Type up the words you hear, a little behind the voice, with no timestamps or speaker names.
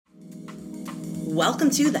Welcome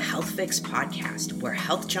to the Health Fix podcast, where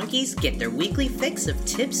health junkies get their weekly fix of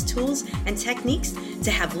tips, tools, and techniques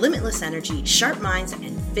to have limitless energy, sharp minds,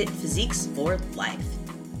 and fit physiques for life.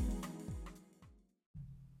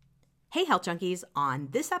 Hey, health junkies. On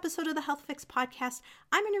this episode of the Health Fix podcast,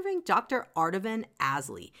 I'm interviewing Dr. Ardavan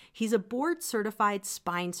Azli. He's a board-certified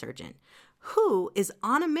spine surgeon who is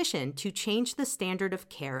on a mission to change the standard of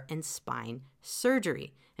care in spine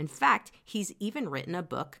surgery. In fact, he's even written a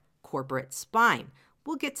book, Corporate Spine.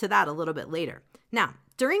 We'll get to that a little bit later. Now,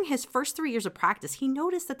 during his first 3 years of practice, he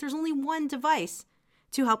noticed that there's only one device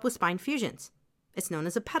to help with spine fusions. It's known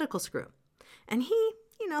as a pedicle screw. And he,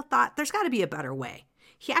 thought there's got to be a better way.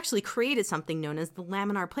 He actually created something known as the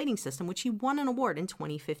laminar plating system, which he won an award in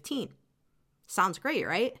 2015. Sounds great,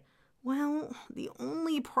 right? Well, the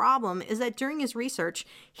only problem is that during his research,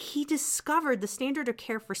 he discovered the standard of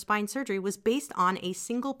care for spine surgery was based on a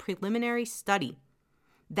single preliminary study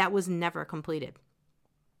that was never completed.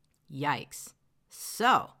 Yikes.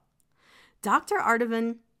 So, Dr.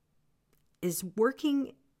 Ardavan is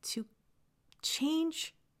working to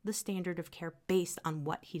change the standard of care based on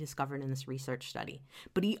what he discovered in this research study.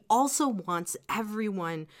 But he also wants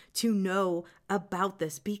everyone to know about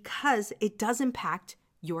this because it does impact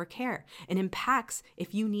your care. It impacts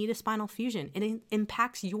if you need a spinal fusion. It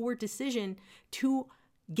impacts your decision to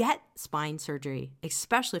get spine surgery,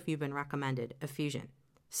 especially if you've been recommended a fusion.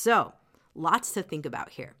 So, lots to think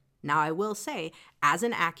about here. Now, I will say, as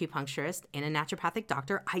an acupuncturist and a naturopathic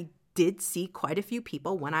doctor, I did see quite a few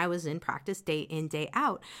people when I was in practice day in, day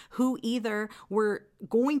out, who either were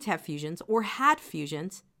going to have fusions or had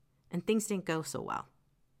fusions, and things didn't go so well.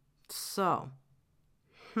 So,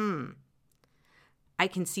 I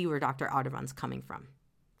can see where Dr. Ardavan's coming from.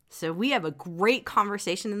 So we have a great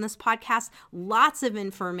conversation in this podcast, lots of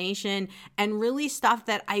information, and really stuff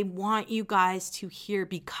that I want you guys to hear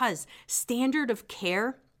because standard of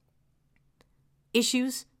care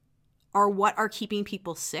issues are what are keeping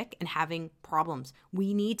people sick and having problems.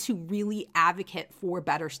 We need to really advocate for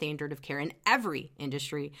better standard of care in every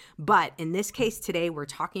industry. But in this case today, we're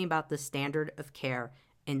talking about the standard of care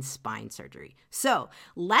in spine surgery. So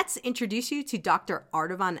let's introduce you to Dr.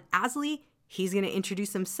 Ardavan Azli. He's going to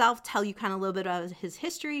introduce himself, tell you kind of a little bit about his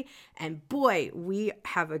history, and boy, we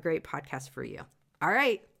have a great podcast for you. All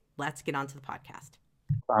right, let's get on to the podcast.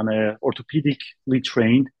 I'm an orthopedically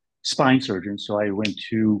trained spine surgeon, so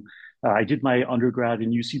I did my undergrad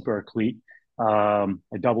in UC Berkeley. I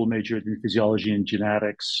double majored in physiology and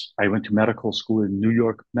genetics. I went to medical school in New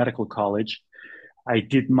York Medical College. I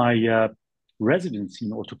did my residency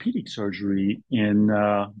in orthopedic surgery in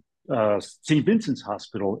St. Vincent's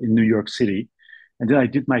Hospital in New York City. And then I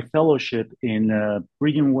did my fellowship in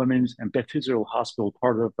Brigham Women's and Beth Israel Hospital,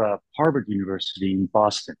 part of Harvard University in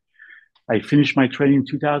Boston. I finished my training in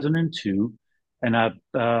 2002. And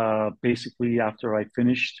basically after I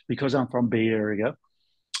finished, because I'm from Bay Area,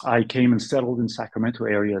 I came and settled in Sacramento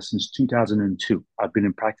area since 2002. I've been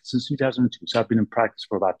in practice since 2002. So I've been in practice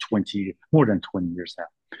for about more than 20 years now.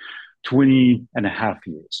 20 and a half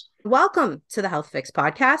years. Welcome to the Health Fix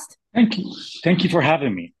podcast. Thank you. Thank you for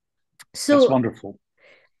having me. So that's wonderful.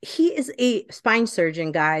 He is a spine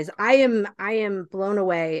surgeon, guys. I am blown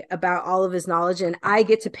away about all of his knowledge, and I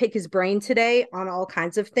get to pick his brain today on all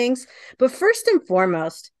kinds of things. But first and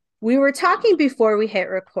foremost, we were talking before we hit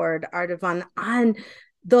record, Ardavan, on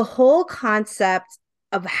the whole concept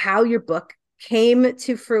of how your book came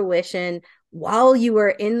to fruition while you were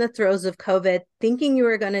in the throes of COVID, thinking you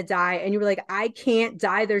were going to die. And you were like, I can't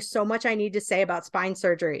die. There's so much I need to say about spine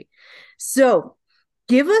surgery. So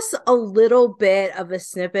give us a little bit of a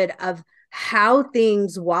snippet of how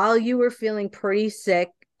things, while you were feeling pretty sick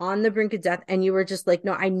on the brink of death, and you were just like,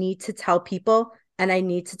 no, I need to tell people, and I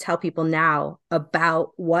need to tell people now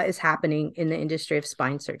about what is happening in the industry of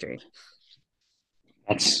spine surgery.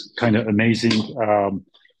 That's kind of amazing.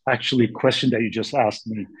 Actually, a question that you just asked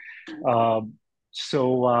me.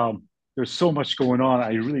 There's so much going on.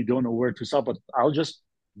 I really don't know where to start, but I'll just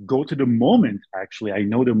go to the moment. Actually, I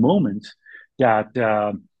know the moment that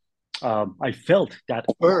I felt that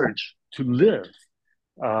urge to live,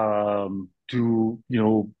 to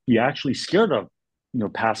be actually scared of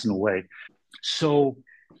passing away. So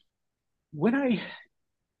when I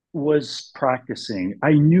was practicing,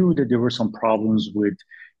 I knew that there were some problems with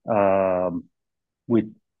how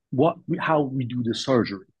we do the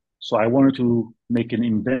surgery. So I wanted to make an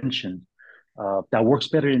invention that works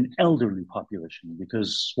better in elderly population,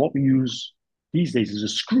 because what we use these days is a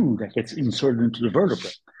screw that gets inserted into the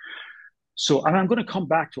vertebrae. So, and I'm going to come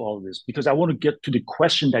back to all of this because I want to get to the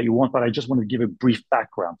question that you want, but I just want to give a brief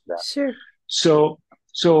background to that. Sure. So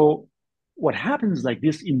what happens, like,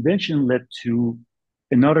 this invention led to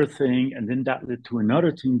another thing, and then that led to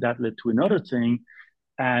another thing, that led to another thing.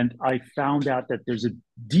 And I found out that there's a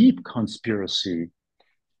deep conspiracy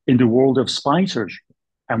in the world of spine surgery.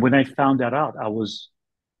 And when I found that out, I was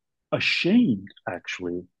ashamed,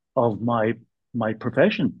 actually, of my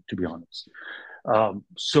profession, to be honest.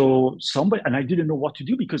 So somebody, and I didn't know what to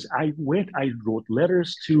do, because I wrote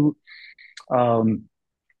letters to um,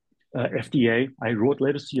 FDA, I wrote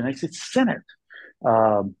letters to the United States Senate.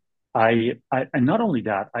 Um, and not only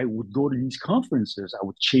that, I would go to these conferences. I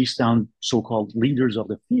would chase down so-called leaders of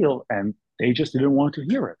the field, and they just didn't want to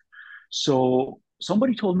hear it. So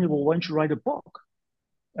somebody told me, "Well, why don't you write a book?"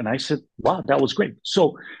 And I said, "Wow, that was great."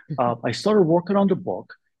 So I started working on the book,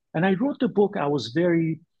 and I wrote the book. I was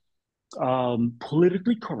very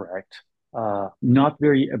politically correct, not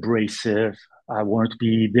very abrasive. I wanted to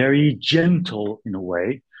be very gentle in a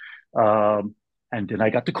way. And then I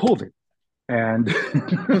got the COVID, and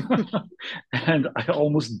and I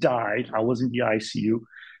almost died. I was in the ICU.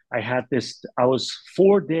 I was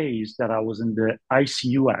 4 days that I was in the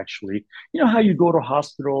ICU, actually. You know how you go to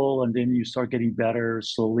hospital and then you start getting better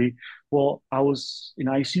slowly? Well, I was in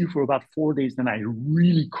ICU for about 4 days, then I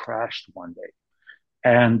really crashed one day.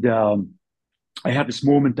 And I had this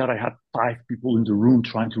moment that I had five people in the room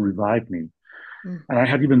trying to revive me. Mm. And I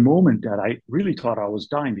had even a moment that I really thought I was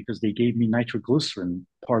dying, because they gave me nitroglycerin,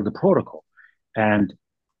 part of the protocol. And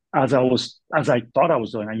as I thought I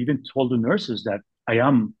was dying, I even told the nurses that I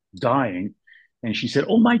am dying. And she said,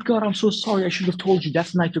 "Oh my God, I'm so sorry. I should have told you,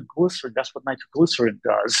 that's nitroglycerin. That's what nitroglycerin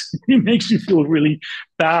does. It makes you feel really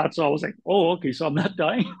bad." So I was like, "Oh, okay, so I'm not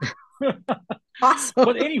dying." Awesome.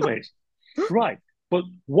 But anyways, right. But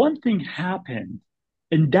one thing happened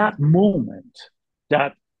in that moment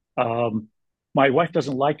that um, my wife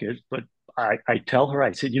doesn't like it, but I tell her,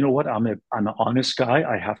 I said, "You know what? I'm an honest guy.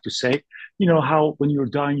 I have to say, you know how when you're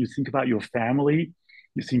dying, you think about your family,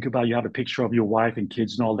 you think about, you have a picture of your wife and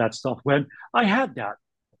kids and all that stuff." When I had that,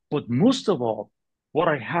 but most of all, what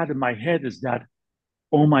I had in my head is that,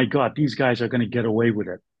 oh my God, these guys are going to get away with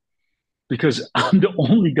it, because I'm the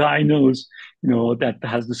only guy I knows, that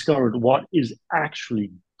has discovered what is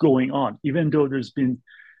actually going on. Even though there's been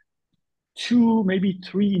two, maybe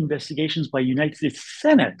three investigations by United States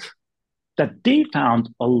Senate that they found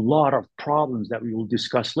a lot of problems that we will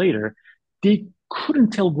discuss later, they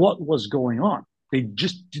couldn't tell what was going on. They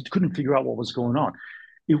just couldn't figure out what was going on.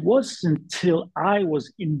 It wasn't until I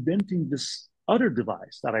was inventing this other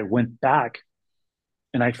device that I went back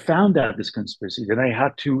and I found out this conspiracy. Then I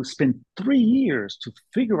had to spend 3 years to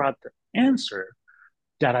figure out the answer,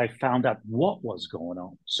 that I found out what was going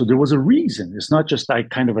on. So there was a reason. It's not just I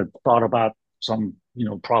kind of thought about some,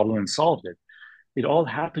 problem and solved it. It all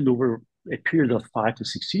happened over a period of 5 to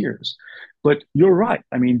 6 years. But you're right.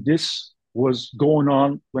 I mean, this was going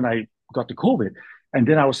on when I got the COVID. And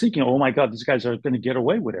then I was thinking, oh my God, these guys are going to get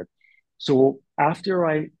away with it. So after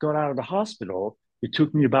I got out of the hospital, it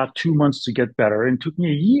took me about 2 months to get better, and it took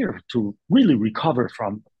me a year to really recover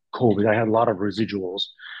from COVID. I had a lot of residuals.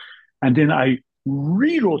 And then I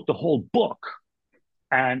rewrote the whole book,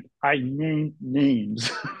 and I named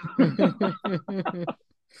names.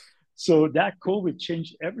 So that COVID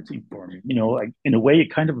changed everything for me. In a way,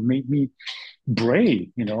 it kind of made me brave.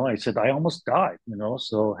 I said, I almost died,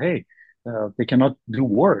 so hey, they cannot do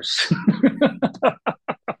worse.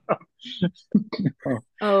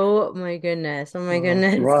 Oh my goodness. Oh my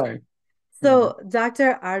goodness. Right. So,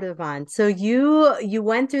 Dr. Ardavan, so you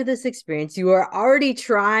went through this experience. You were already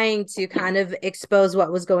trying to kind of expose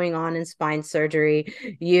what was going on in spine surgery.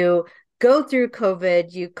 You go through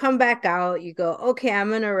COVID, you come back out, you go, okay, I'm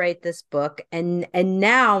gonna write this book. And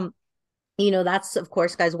now, that's of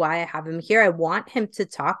course, guys, why I have him here. I want him to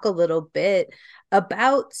talk a little bit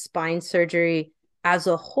about spine surgery as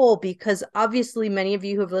a whole, because obviously many of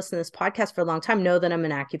you who have listened to this podcast for a long time know that I'm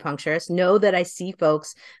an acupuncturist, know that I see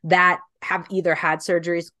folks that have either had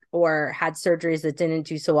surgeries or had surgeries that didn't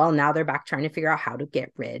do so well. Now they're back trying to figure out how to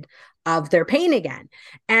get rid of their pain again.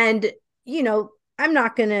 And, I'm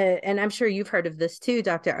not going to, and I'm sure you've heard of this too,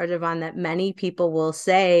 Dr. Ardavan, that many people will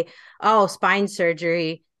say, oh, spine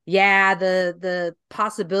surgery, yeah, the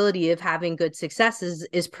possibility of having good success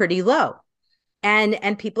is pretty low.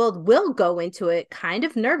 And people will go into it kind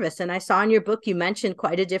of nervous. And I saw in your book, you mentioned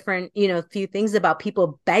quite a different, few things about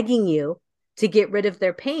people begging you to get rid of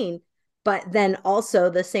their pain, but then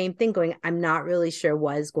also the same thing going, I'm not really sure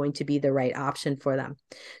what is going to be the right option for them.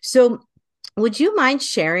 So would you mind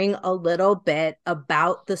sharing a little bit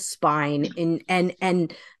about the spine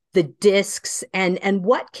and the discs and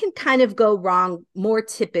what can kind of go wrong more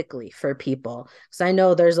typically for people? Because I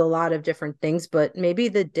know there's a lot of different things, but maybe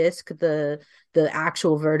the disc, the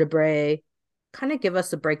actual vertebrae, kind of give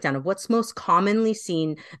us a breakdown of what's most commonly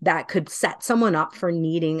seen that could set someone up for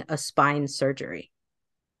needing a spine surgery.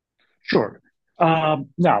 Sure.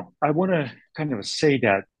 Now, I want to kind of say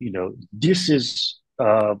that, this is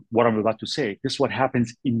what I'm about to say. This is what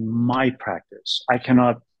happens in my practice. I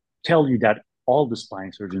cannot tell you that all the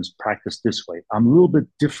spine surgeons practice this way. I'm a little bit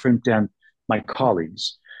different than my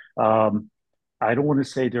colleagues. Um, I don't want to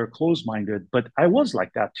say they're closed-minded, but I was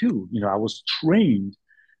like that too. I was trained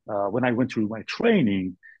when I went through my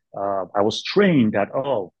training. I was trained that,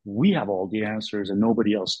 oh, we have all the answers and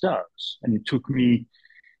nobody else does. And it took me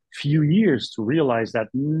few years to realize that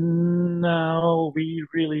no, we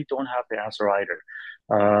really don't have the answer either.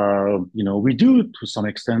 We do to some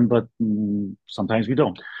extent, but sometimes we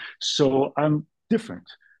don't. So I'm different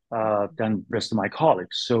than the rest of my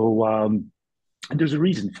colleagues. So and there's a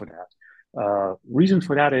reason for that. Reason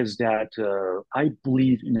for that is that I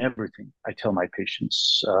believe in everything. I tell my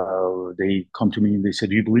patients. They come to me and they say,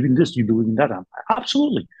 "Do you believe in this? Do you believe in that?"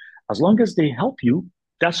 Absolutely. As long as they help you,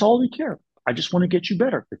 that's all we care. I just want to get you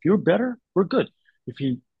better. If you're better, we're good. If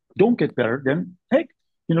you don't get better, then hey,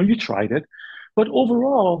 you tried it. But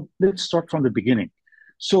overall, let's start from the beginning.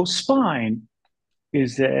 So spine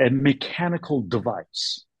is a mechanical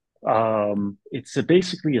device. It's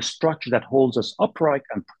basically a structure that holds us upright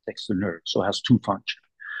and protects the nerve. So it has two functions.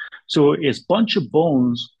 So it's a bunch of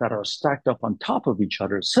bones that are stacked up on top of each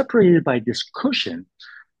other, separated by this cushion,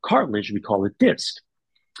 cartilage, we call it disc.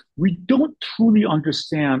 We don't truly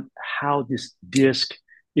understand how this disc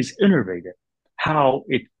is innervated, how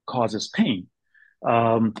it causes pain.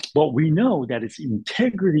 But we know that its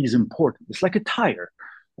integrity is important. It's like a tire.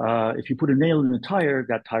 If you put a nail in a tire,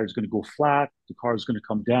 that tire is going to go flat, the car is going to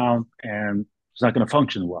come down, and it's not going to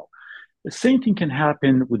function well. The same thing can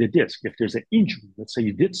happen with a disc. If there's an injury, let's say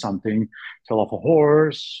you did something, fell off a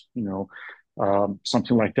horse,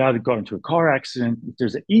 something like that, got into a car accident. If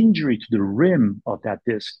there's an injury to the rim of that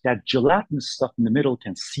disc, that gelatinous stuff in the middle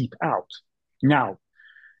can seep out. Now,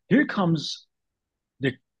 here comes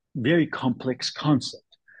the very complex concept.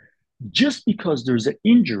 Just because there's an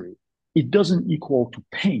injury, it doesn't equal to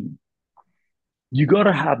pain. You got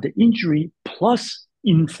to have the injury plus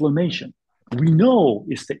inflammation. We know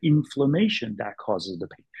it's the inflammation that causes the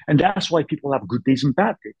pain. And that's why people have good days and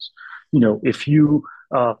bad days. If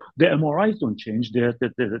the MRIs don't change,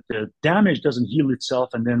 the damage doesn't heal itself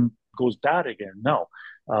and then goes bad again. No,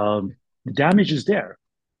 the damage is there,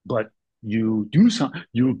 but you're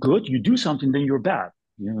good, you do something, then you're bad.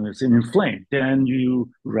 It's inflamed. Then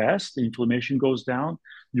you rest, the inflammation goes down,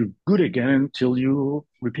 you're good again until you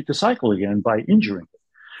repeat the cycle again by injuring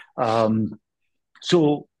it.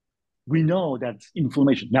 So we know that's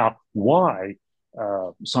inflammation. Now, why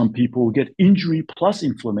some people get injury plus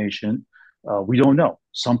inflammation, we don't know.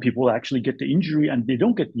 Some people actually get the injury and they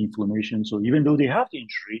don't get the inflammation. So even though they have the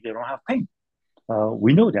injury, they don't have pain.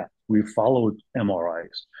 We know that. We've followed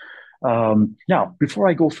MRIs. Now, before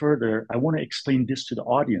I go further, I want to explain this to the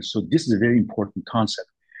audience. So this is a very important concept.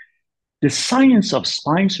 The science of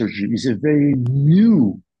spine surgery is a very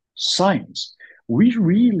new science. We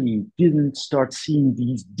really didn't start seeing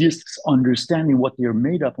these discs, understanding what they're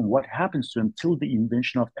made of and what happens to them until the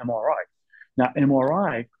invention of MRI. Now,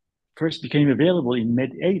 MRI first became available in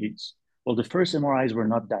mid 80s. Well, the first MRIs were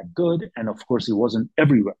not that good, and of course, it wasn't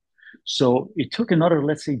everywhere. So it took another,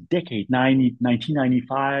 let's say, decade,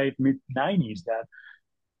 1995, mid 90s, that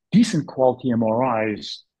decent quality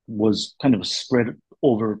MRIs was kind of spread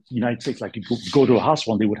over the United States. Like you go to a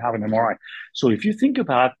hospital and they would have an MRI. So if you think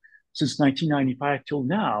about since 1995 till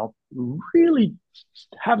now, really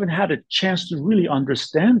haven't had a chance to really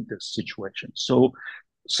understand this situation. So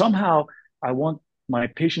somehow I want my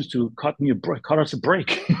patients to cut us a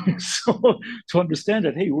break, so to understand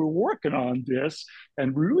that hey, we're working on this,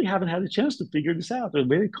 and we really haven't had a chance to figure this out. It's a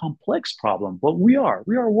very complex problem, but we are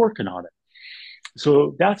working on it.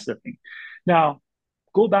 So that's the thing. Now,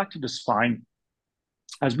 go back to the spine.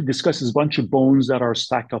 As we discussed, there's a bunch of bones that are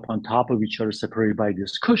stacked up on top of each other, separated by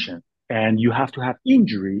this cushion. And you have to have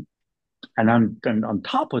injury, and on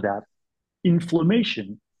top of that,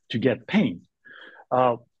 inflammation to get pain.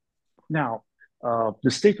 Now,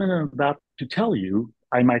 the statement I'm about to tell you,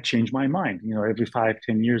 I might change my mind. Every 5,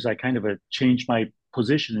 10 years, I kind of change my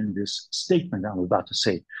position in this statement I'm about to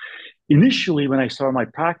say. Initially, when I started my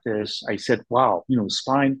practice, I said, wow,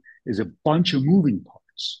 spine is a bunch of moving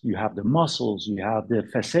parts. You have the muscles, you have the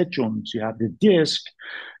facet joints, you have the disc,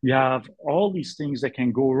 you have all these things that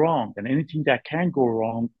can go wrong. And anything that can go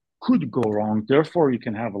wrong could go wrong. Therefore, you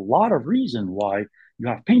can have a lot of reason why you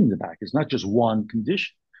have pain in the back. It's not just one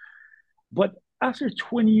condition. But after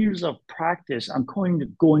 20 years of practice, I'm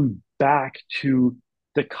going back to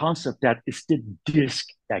the concept that it's the disc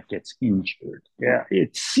that gets injured. Yeah,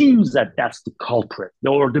 it seems that that's the culprit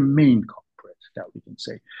or the main culprit that we can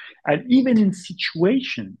say. And even in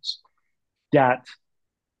situations that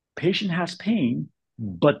patient has pain,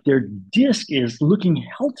 but their disc is looking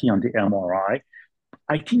healthy on the MRI,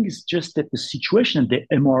 I think it's just that the situation, the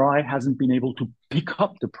MRI hasn't been able to pick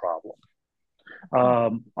up the problem.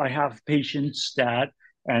 I have patients that,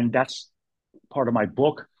 and that's part of my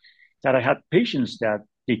book, that I had patients that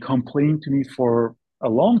they complained to me for a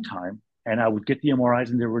long time, and I would get the MRIs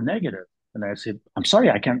and they were negative. And I said, I'm sorry,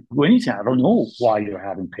 I can't do anything. I don't know why you're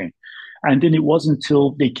having pain. And then it wasn't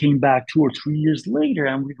until they came back 2 or 3 years later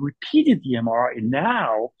and we repeated the MRI. And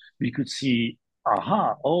now we could see,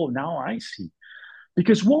 aha, oh, now I see.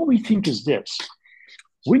 Because what we think is this: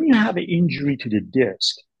 when you have an injury to the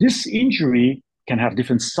disc, this injury can have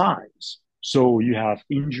different size. So you have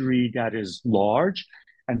injury that is large,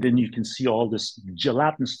 and then you can see all this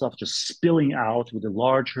gelatin stuff just spilling out with a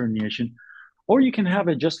large herniation. Or you can have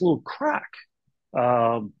just a little crack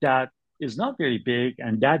that is not very big,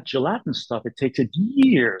 and that gelatin stuff, it takes it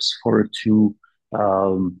years for it to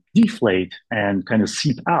deflate and kind of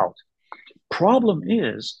seep out. Problem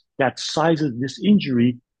is that size of this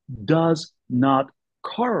injury does not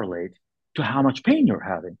correlate to how much pain you're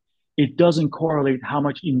having. It doesn't correlate how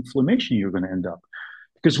much inflammation you're going to end up.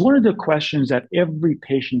 Because one of the questions that every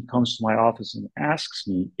patient comes to my office and asks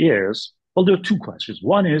me is, well, there are two questions.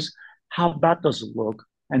 One is, how bad does it look?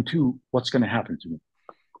 And two, what's going to happen to me?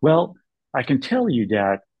 Well, I can tell you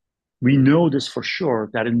that we know this for sure,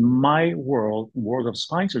 that in my world of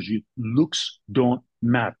spine surgery, looks don't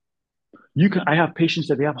matter. I have patients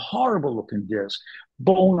that they have horrible looking discs,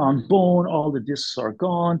 bone on bone, all the discs are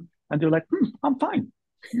gone, and they're like, I'm fine.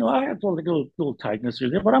 I have a little tightness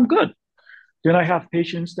here, but I'm good. Then I have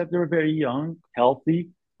patients that they're very young, healthy.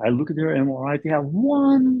 I look at their MRI, they have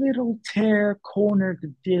one little tear, corner of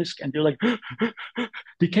the disc, and they're like,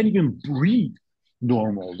 they can't even breathe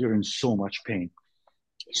normal. They're in so much pain.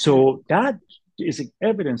 So that is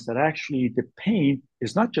evidence that actually the pain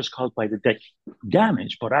is not just caused by the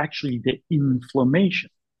damage, but actually the inflammation.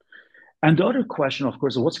 And the other question, of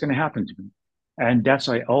course, is what's going to happen to me? And that's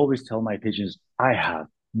why I always tell my patients, I have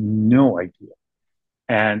no idea.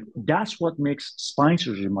 And that's what makes spine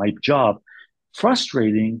surgery, my job,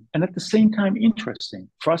 frustrating and at the same time interesting.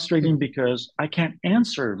 Frustrating because I can't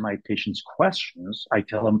answer my patients' questions. I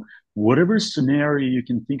tell them, whatever scenario you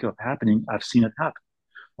can think of happening, I've seen it happen.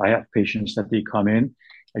 I have patients that they come in,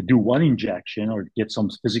 I do one injection or get some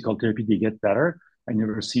physical therapy, they get better. I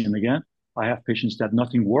never see them again. I have patients that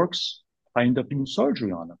nothing works. I end up doing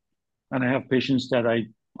surgery on them. And I have patients that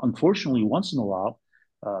unfortunately, once in a while,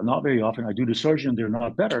 not very often, I do the surgery and they're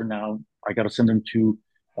not better. Now I got to send them to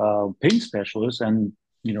pain specialists, and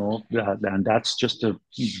and that's just a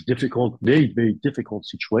difficult, very, very difficult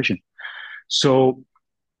situation. So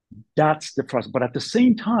that's the process. But at the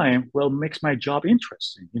same time, well, it makes my job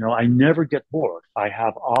interesting. I never get bored. I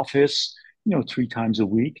have office, 3 times a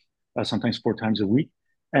week, sometimes 4 times a week.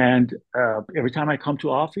 And every time I come to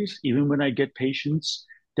office, even when I get patients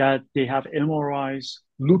that they have MRIs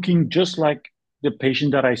looking just like the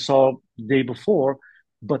patient that I saw the day before,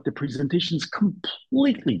 but the presentation is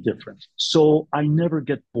completely different. So I never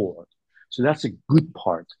get bored. So that's a good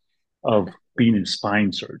part of being a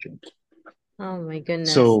spine surgeon. Oh my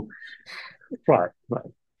goodness. So, right.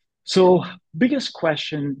 So, biggest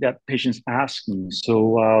question that patients ask me.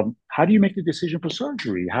 So, how do you make the decision for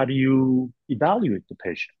surgery? How do you evaluate the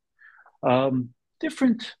patient?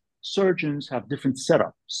 Different surgeons have different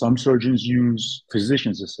setup. Some surgeons use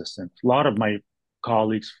physician's assistant. A lot of my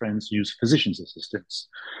colleagues, friends use physician's assistants.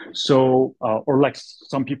 So, or like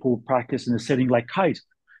some people practice in a setting like Kaiser.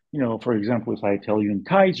 For example, if I tell you in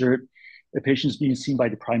Kaiser, a patient's being seen by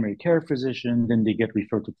the primary care physician, then they get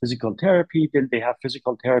referred to physical therapy, then they have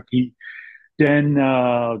physical therapy, then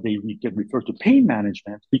they get referred to pain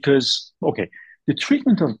management because, okay, the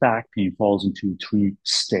treatment of back pain falls into 3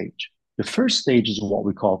 stages. The first stage is what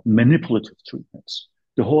we call manipulative treatments.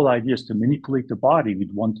 The whole idea is to manipulate the body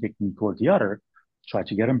with one technique or the other, try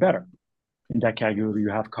to get them better. In that category, you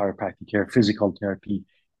have chiropractic care, physical therapy,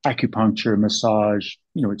 acupuncture, massage,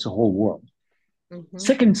 it's a whole world. Mm-hmm.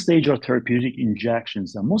 Second stage are therapeutic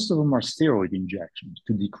injections, and most of them are steroid injections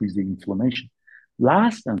to decrease the inflammation.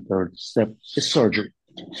 Last and third step is surgery.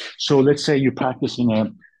 So let's say you practice in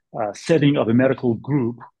a setting of a medical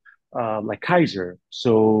group like Kaiser.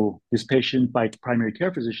 So this patient by primary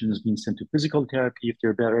care physician is being sent to physical therapy. If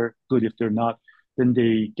they're better, good. If they're not, then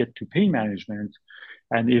they get to pain management.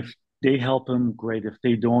 And if they help them, great. If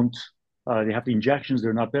they don't, they have the injections,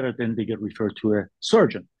 they're not better, then they get referred to a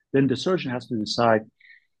surgeon. Then the surgeon has to decide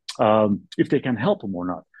if they can help them or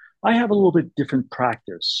not. I have a little bit different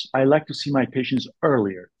practice. I like to see my patients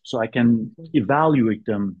earlier so I can evaluate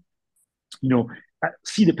them, you know,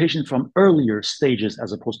 see the patient from earlier stages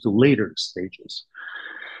as opposed to later stages.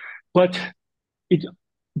 But it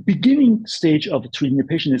beginning stage of treating a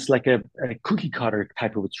patient is like a cookie cutter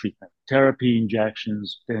type of a treatment, therapy,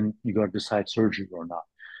 injections, then you got to decide surgery or not.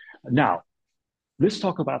 Now, let's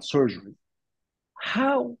talk about surgery.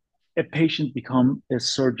 How a patient become a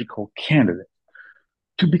surgical candidate.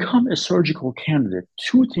 To become a surgical candidate,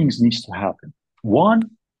 two things needs to happen.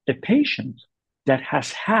 One, a patient that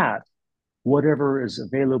has had whatever is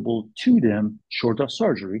available to them short of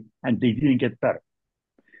surgery and they didn't get better.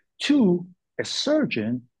 Two, a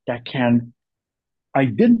surgeon that can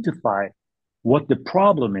identify what the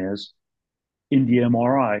problem is in the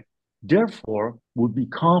MRI, therefore would be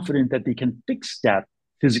confident that they can fix that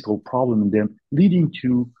physical problem in them, leading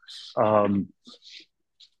to um,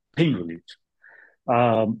 pain relief.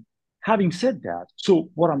 Having said that, so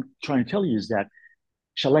what I'm trying to tell you is that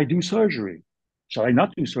shall I do surgery? Shall I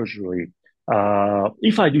not do surgery?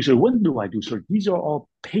 If I do so, when do I do surgery? These are all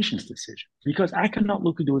patients' decisions because I cannot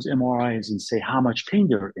look at those MRIs and say how much pain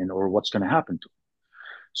they're in or what's going to happen to them.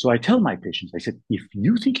 So I tell my patients, I said, if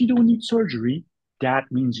you think you don't need surgery, that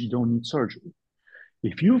means you don't need surgery.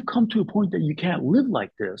 If you've come to a point that you can't live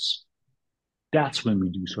like this, that's when we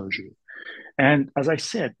do surgery. And as I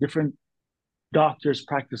said, different doctors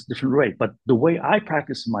practice different way. But the way I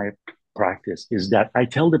practice my practice is that I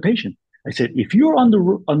tell the patient, I said, if you're on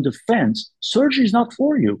the fence, surgery is not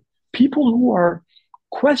for you. People who are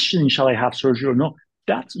questioning, shall I have surgery or no?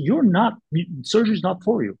 That's you're not surgery is not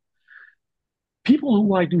for you. People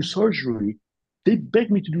who I do surgery, they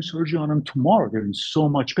beg me to do surgery on them tomorrow. They're in so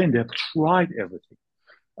much pain. They've tried everything.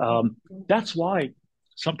 That's why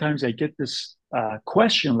sometimes I get this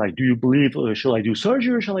question like, do you believe, shall I do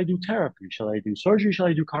surgery or shall I do therapy? Shall I do surgery? Shall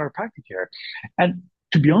I do chiropractic care? And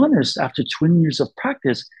to be honest, after 20 years of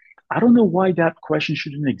practice, I don't know why that question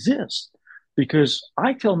shouldn't exist. Because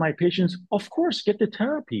I tell my patients, of course, get the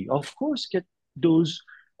therapy. Of course, get those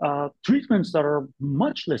treatments that are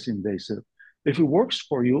much less invasive. If it works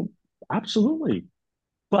for you, absolutely.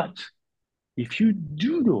 But if you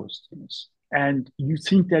do those things and you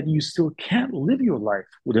think that you still can't live your life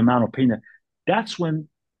with the amount of pain, that's when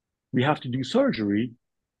we have to do surgery.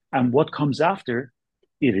 And what comes after,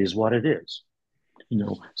 it is what it is.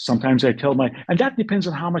 Sometimes I tell and that depends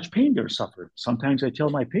on how much pain they're suffering. Sometimes I tell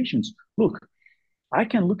my patients, look, I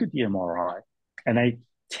can look at the MRI and I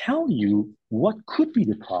tell you what could be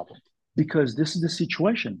the problem because this is the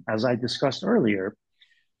situation. As I discussed earlier,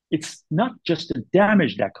 it's not just the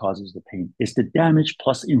damage that causes the pain, it's the damage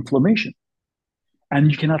plus inflammation. And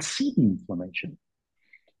you cannot see the inflammation.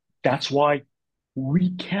 That's why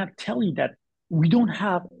we can't tell you that we don't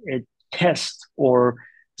have a test or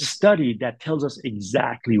study that tells us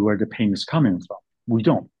exactly where the pain is coming from. We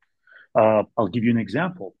don't. I'll give you an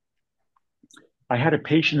example. I had a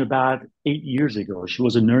patient about 8 years ago. She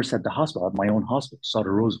was a nurse at the hospital, at my own hospital,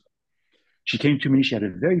 Sutter Roosevelt. She came to me. She had a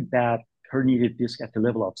very bad herniated disc at the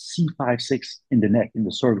level of C5-6 in the neck, in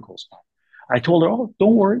the cervical spine. I told her, oh,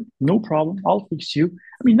 don't worry, no problem. I'll fix you.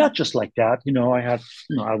 I mean, not just like that.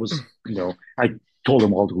 I told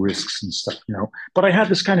them all the risks and stuff. But I had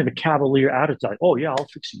this kind of a cavalier attitude. Like, oh, yeah, I'll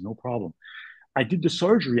fix you. No problem. I did the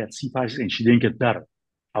surgery at C5-6 and she didn't get better.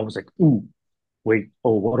 I was like, ooh, wait,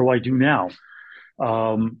 oh, what do I do now?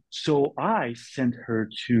 So I sent her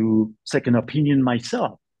to second opinion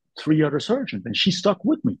myself, 3 other surgeons, and she stuck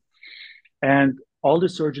with me. And all the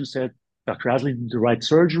surgeons said, Dr. Asley did the right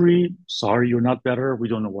surgery. Sorry, you're not better. We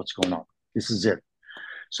don't know what's going on. This is it.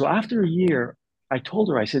 So after a year, I told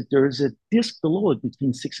her, I said, there is a disc below it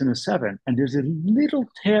between 6 and 7, and there's a little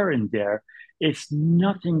tear in there. It's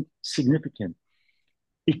nothing significant.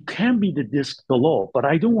 It can be the disc below, but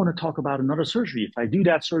I don't want to talk about another surgery. If I do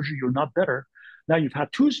that surgery, you're not better. Now you've had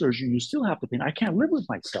 2 surgeries, you still have the pain. I can't live with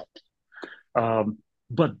myself.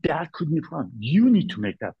 But that could be a problem. You need to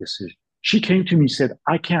make that decision. She came to me and said,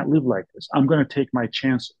 I can't live like this. I'm going to take my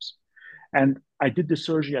chances. And I did the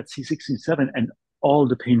surgery at C67 and all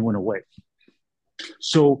the pain went away.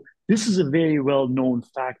 So this is a very well-known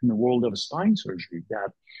fact in the world of spine surgery that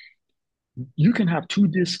you can have 2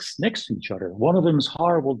 discs next to each other. One of them is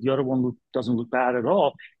horrible. The other one doesn't look bad at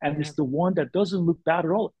all. And it's the one that doesn't look bad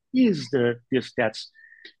at all is the disc that's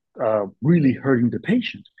really hurting the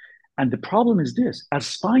patient. And the problem is this: as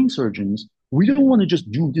spine surgeons, we don't want to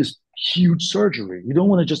just do this huge surgery. We don't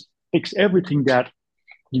want to just fix everything that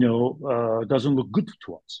doesn't look good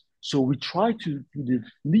to us. So we try to do the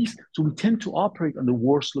least. So we tend to operate on the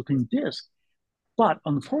worst looking disc. But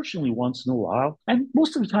unfortunately, once in a while, and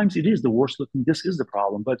most of the times it is the worst looking disc is the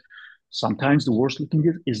problem, but sometimes the worst looking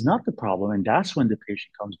disc is not the problem. And that's when the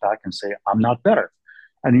patient comes back and say, I'm not better.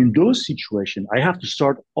 And in those situations, I have to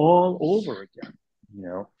start all over again, you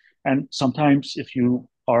know. And sometimes if you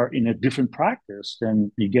are in a different practice,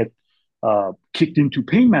 then you get kicked into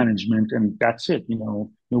pain management, and that's it.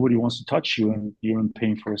 Nobody wants to touch you, and you're in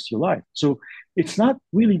pain for the rest of your life. So it's not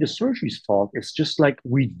really the surgery's fault. It's just like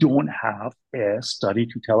we don't have a study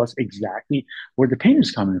to tell us exactly where the pain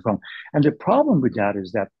is coming from. And the problem with that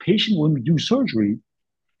is that when we do surgery,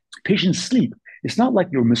 patients sleep. It's not like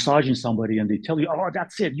you're massaging somebody and they tell you, oh,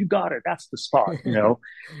 that's it, you got it, that's the spot. They're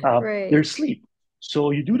Right. asleep.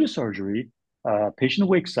 So you do the surgery, patient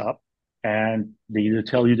wakes up, and they either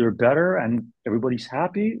tell you they're better and everybody's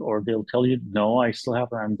happy, or they'll tell you, no, I still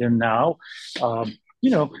have, I'm there now.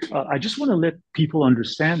 I just want to let people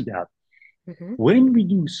understand that Hmm. when we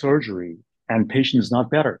do surgery and patient is not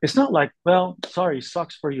better, it's not like, well, sorry,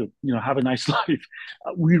 sucks for you, have a nice life.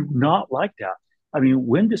 We're not like that. I mean,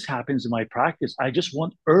 when this happens in my practice, I just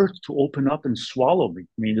want earth to open up and swallow me.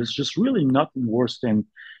 I mean, there's just really nothing worse than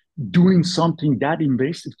doing something that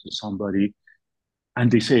invasive to somebody and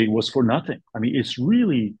they say it was for nothing. I mean, it's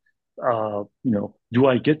really, do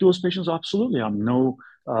I get those patients? Absolutely. I'm no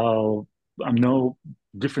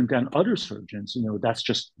different than other surgeons. That's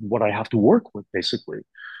just what I have to work with, basically.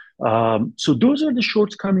 So those are the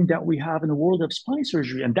shortcomings that we have in the world of spine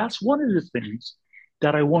surgery, and that's one of the things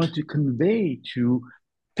that I wanted to convey to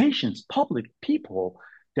patients, public people,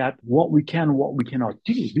 that what we can, what we cannot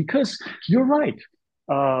do. Because you're right.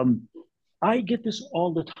 Um, I get this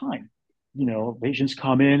all the time. Patients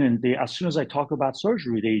come in and as soon as I talk about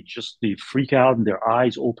surgery, they freak out and their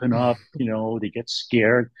eyes open up. They get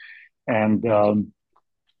scared, and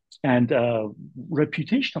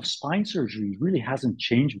reputation of spine surgery really hasn't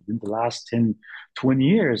changed within the last 10, 20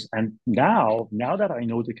 years. And now that I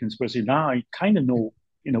know the conspiracy, now I kind of know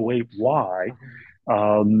in a way why.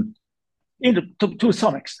 Um, to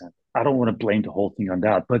some extent, I don't want to blame the whole thing on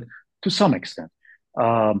that, but to some extent.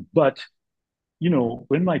 But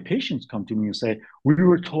when my patients come to me and say, we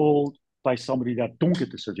were told by somebody that don't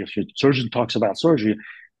get the surgery, if your surgeon talks about surgery,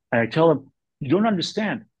 and I tell them, you don't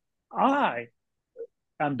understand. I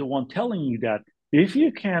am the one telling you that if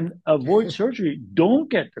you can avoid surgery, don't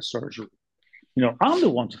get the surgery. I'm the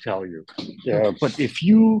one to tell you. But if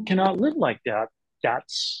you cannot live like that,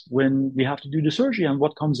 that's when we have to do the surgery. And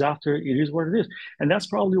what comes after, it is what it is. And that's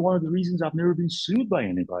probably one of the reasons I've never been sued by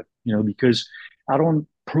anybody, because I don't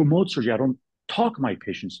promote surgery. I don't talk my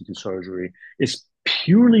patients into surgery. It's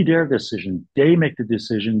purely their decision. They make the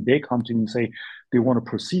decision. They come to me and say they want to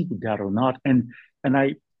proceed with that or not. And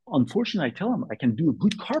unfortunately, I tell them I can do a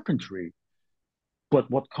good carpentry, but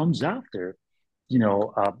what comes after,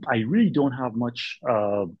 I really don't have much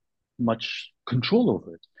control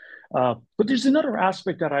over it. But there's another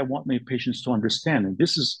aspect that I want my patients to understand, and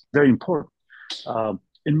this is very important.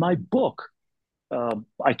 In my book,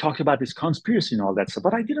 I talked about this conspiracy and all that stuff,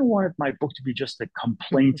 but I didn't want my book to be just a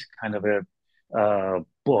complaint kind of a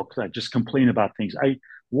book that just complain about things. I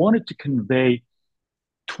wanted to convey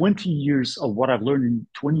 20 years of what I've learned in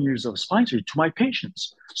 20 years of spine surgery to my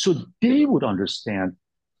patients so they would understand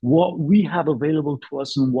what we have available to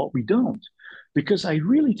us and what we don't. Because I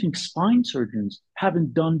really think spine surgeons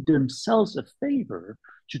haven't done themselves a favor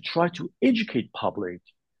to try to educate public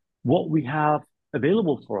what we have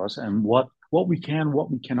available for us and what we can,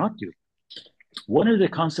 what we cannot do. One of the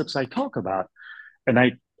concepts I talk about, and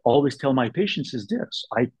I always tell my patients, is this: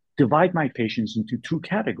 I divide my patients into two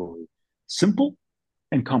categories: simple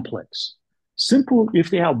and complex. Simple if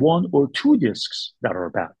they have one or two discs that are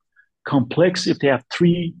bad. Complex if they have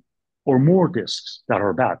three or more discs that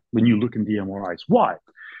are bad when you look in the MRIs. Why?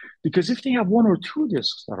 Because if they have one or two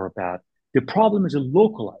discs that are bad, the problem is a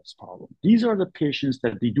localized problem. These are the patients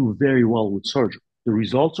that they do very well with surgery. The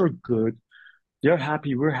results are good. They're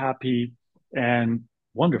happy, we're happy, and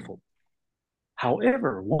wonderful.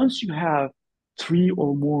 However, once you have three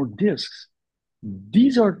or more discs,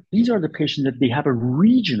 these are the patients that they have a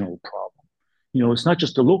regional problem. It's not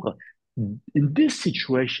just a local. In this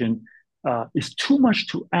situation, it's too much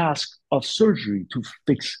to ask of surgery to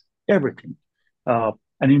fix everything.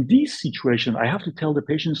 And in these situations, I have to tell the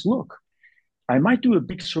patients, look, I might do a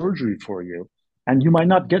big surgery for you, and you might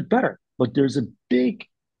not get better, but there's a big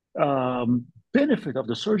benefit of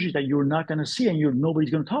the surgery that you're not going to see and nobody's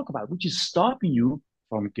going to talk about, which is stopping you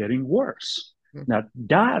from getting worse. Now,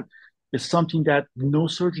 that is something that no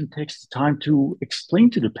surgeon takes the time to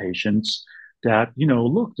explain to the patients that,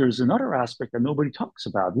 look, there's another aspect that nobody talks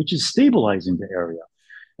about, which is stabilizing the area.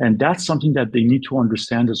 And that's something that they need to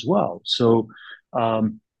understand as well. So,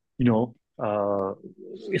 um, you know, uh,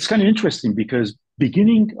 it's kind of interesting because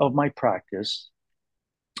beginning of my practice,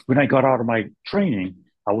 when I got out of my training,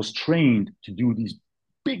 I was trained to do these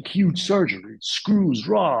big, huge surgeries, screws,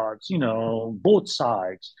 rods, both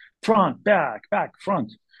sides, front, back,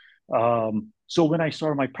 front. So when I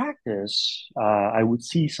started my practice, I would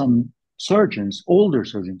see some surgeons, older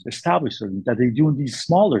surgeons, established surgeons, that they doing these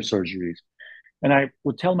smaller surgeries. And I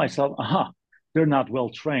would tell myself, they're not well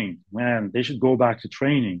trained. Man, they should go back to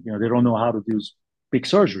training. They don't know how to do big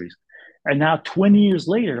surgeries. And now, 20 years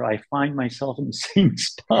later, I find myself in the same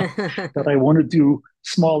spot that I want to do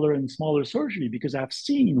smaller and smaller surgery because I've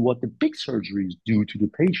seen what the big surgeries do to the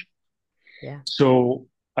patient. Yeah. So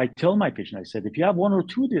I tell my patient, I said, if you have one or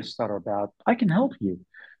two discs that are bad, I can help you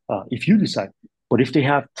if you decide. But if they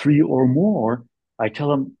have three or more, I tell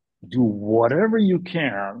them, do whatever you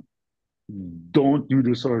can, don't do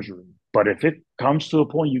the surgery. But if it comes to a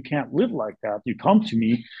point you can't live like that, you come to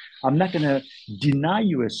me, I'm not going to deny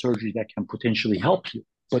you a surgery that can potentially help you.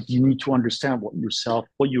 But you need to understand what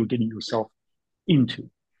you're getting yourself into.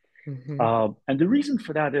 Mm-hmm. And the reason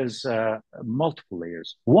for that is multiple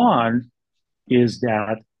layers. One is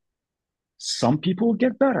that some people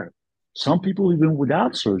get better. Some people, even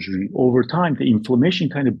without surgery, over time, the inflammation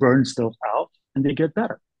kind of burns stuff out and they get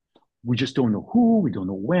better. We just don't know who, we don't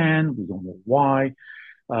know when, we don't know why.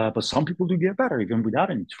 But some people do get better even without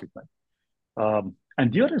any treatment.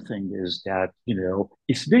 And the other thing is that,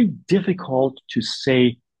 it's very difficult to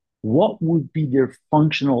say what would be their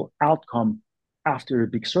functional outcome after a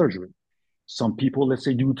big surgery. Some people, let's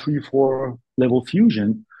say, do 3, 4 level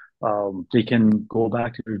fusion. They can go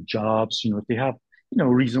back to their jobs, if they have,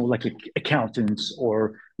 reasonable like accountants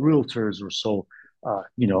or realtors or so,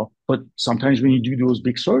 but sometimes when you do those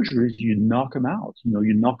big surgeries, you knock them out,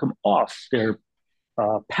 you knock them off their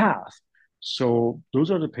path. So those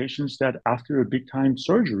are the patients that after a big time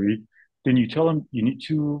surgery, then you tell them you need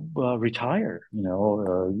to retire.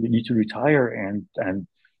 You need to retire and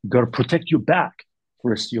you got to protect your back for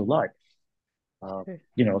the rest of your life.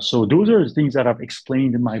 So those are the things that I've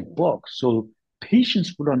explained in my book. So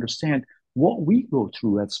patients would understand what we go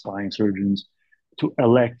through as spine surgeons to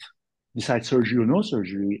decide surgery or no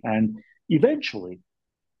surgery, and eventually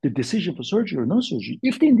the decision for surgery or no surgery,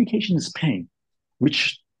 if the indication is pain,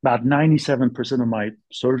 which about 97% of my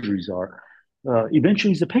surgeries are,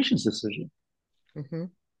 eventually it's the patient's decision. Mm-hmm.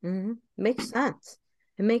 Mm-hmm. Makes sense.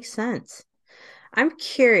 It makes sense. I'm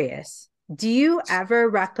curious, do you ever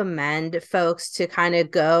recommend folks to kind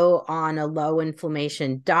of go on a low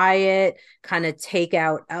inflammation diet, kind of take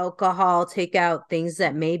out alcohol, take out things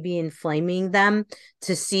that may be inflaming them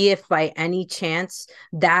to see if by any chance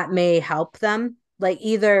that may help them? Like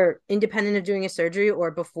either independent of doing a surgery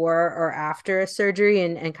or before or after a surgery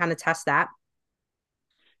and kind of test that?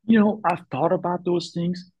 I've thought about those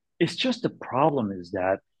things. It's just the problem is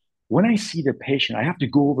that when I see the patient, I have to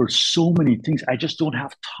go over so many things. I just don't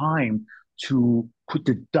have time to put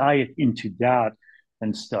the diet into that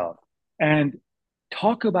and stuff. And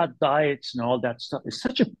talk about diets and all that stuff is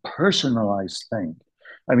such a personalized thing.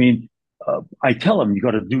 I mean, I tell them you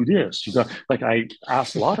got to do this. You got like I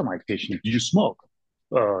ask a lot of my patients, do you smoke?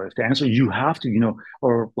 If the answer you have to,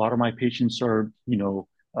 or a lot of my patients are,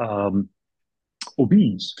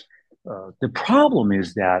 obese. The problem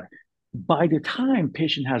is that by the time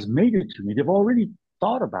patient has made it to me, they've already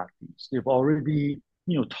thought about these. They've already,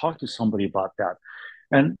 talked to somebody about that.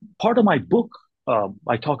 And part of my book,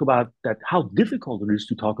 I talk about that how difficult it is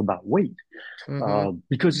to talk about weight Mm-hmm.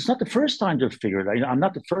 because it's not the first time they've figured it. I'm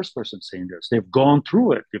not the first person saying this. They've gone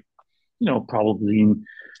through it. They've, probably.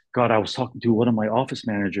 God, I was talking to one of my office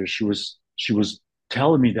managers. She was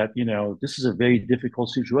telling me that this is a very difficult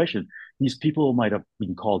situation. These people might have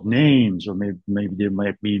been called names, or maybe they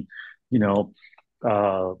might be, you know,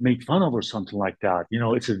 made fun of or something like that.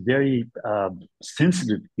 It's a very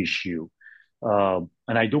sensitive issue, and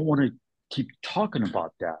I don't want to keep talking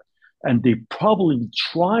about that. And they probably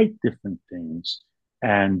tried different things,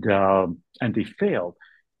 and they failed.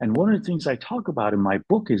 And one of the things I talk about in my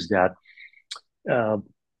book is that uh,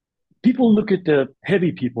 people look at the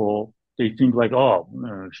heavy people, they think like, oh,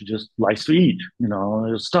 she just likes to eat,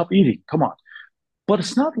 stop eating, come on. But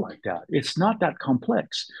it's not like that. It's not that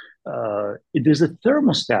complex. There's a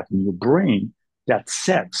thermostat in your brain that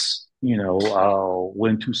sets,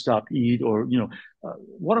 when to stop eat, or,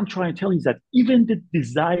 what I'm trying to tell you is that even the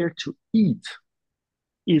desire to eat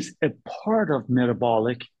is a part of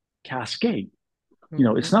metabolic cascade.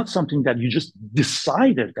 It's Hmm. not something that you just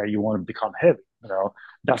decided that you want to become heavy.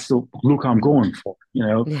 That's the look I'm going for.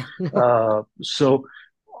 Yeah, no.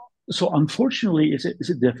 So unfortunately, it's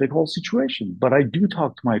a difficult situation. But I do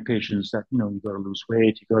talk to my patients that you got to lose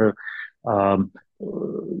weight, you got to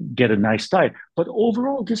get a nice diet. But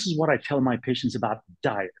overall, this is what I tell my patients about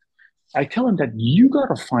diet. I tell them that you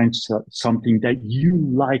got to find something that you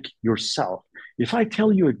like yourself. If I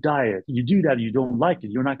tell you a diet, you do that, you don't like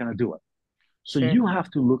it, you're not going to do it. So Sure. you have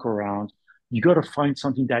to look around. You got to find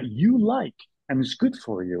something that you like and is good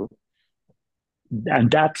for you,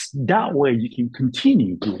 and that way you can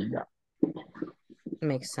continue doing that.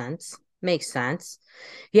 Makes sense. Makes sense.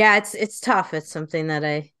 Yeah, it's tough. It's something that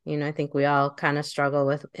I think we all kind of struggle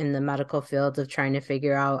with in the medical field of trying to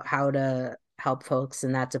figure out how to help folks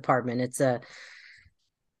in that department. It's a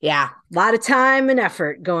lot of time and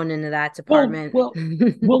effort going into that Well, department.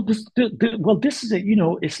 well, this is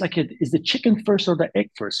it's like is the chicken first or the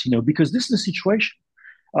egg first? Because this is the situation.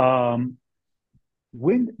 Um,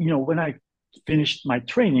 when I finished my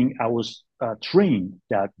training, I was trained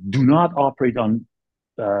that do not operate on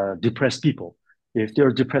depressed people. If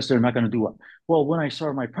they're depressed, they're not going to do well. Well, when I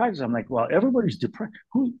started my practice, I'm like, well, everybody's depressed.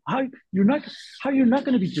 You're not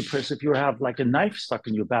going to be depressed if you have like a knife stuck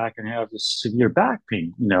in your back and have this severe back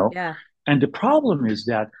pain. Yeah. And the problem is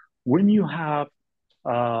that when you have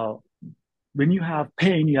uh,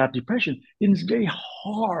 pain, you have depression, it's very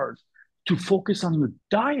hard to focus on your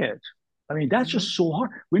diet. I mean, that's Hmm. just so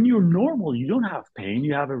hard. When you're normal, you don't have pain,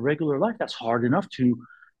 you have a regular life. That's hard enough to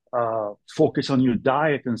focus on your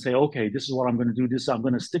diet and say, okay, this is what I'm going to do. This I'm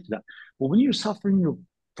going to stick to that. But when you're suffering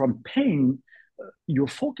from pain, your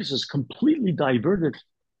focus is completely diverted.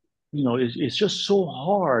 It's just so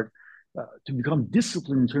hard to become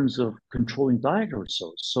disciplined in terms of controlling diet or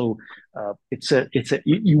so. So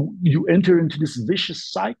you enter into this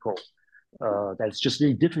vicious cycle that's just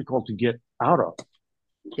very difficult to get out of.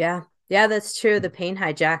 Yeah. Yeah, that's true. The pain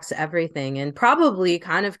hijacks everything and probably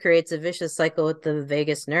kind of creates a vicious cycle with the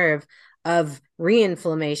vagus nerve of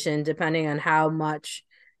reinflammation, depending on how much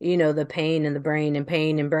the pain in the brain and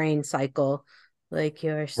pain and brain cycle, like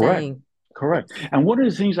you're Correct, saying. correct. It's And one of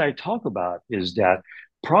the things I talk about is that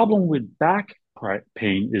problem with back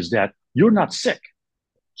pain is that you're not sick.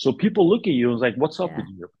 So people look at you and it's like, "What's up with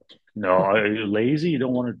yeah. you? No, are you lazy? You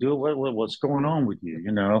don't want to do it? What's going on with you?"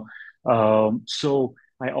 So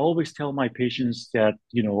I always tell my patients that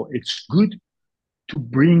it's good to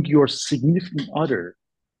bring your significant other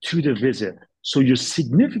to the visit, so your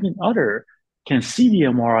significant other can see the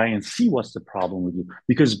MRI and see what's the problem with you.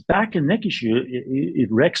 Because back and neck issue, it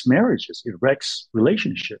wrecks marriages, it wrecks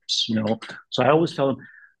relationships. So I always tell them,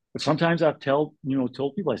 but sometimes I've told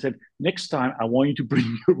people, I said, next time I want you to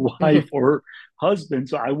bring your wife or husband.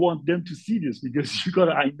 So I want them to see this because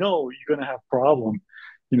I know you're gonna have problem,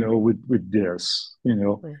 with this.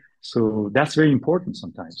 So that's very important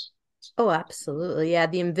sometimes. Oh, absolutely. Yeah,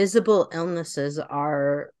 the invisible illnesses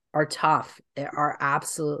are tough. They are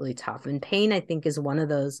absolutely tough. And pain, I think, is one of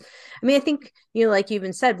those. I mean, I think like you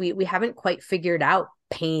even said, we haven't quite figured out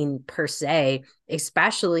pain per se,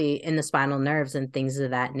 especially in the spinal nerves and things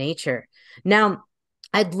of that nature. Now,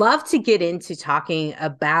 I'd love to get into talking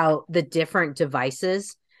about the different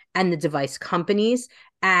devices and the device companies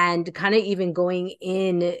and kind of even going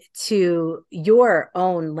into your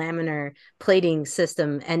own laminar plating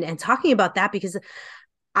system and talking about that because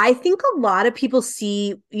I think a lot of people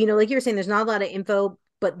see like you were saying, there's not a lot of info,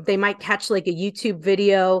 but they might catch like a YouTube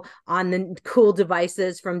video on the cool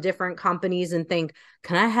devices from different companies and think,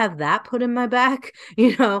 can I have that put in my back?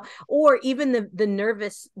 Or even the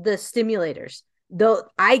stimulators. Though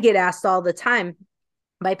I get asked all the time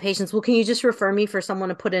by patients, well, can you just refer me for someone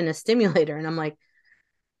to put in a stimulator? And I'm like,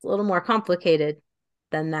 it's a little more complicated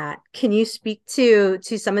than that. Can you speak to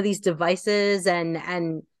some of these devices and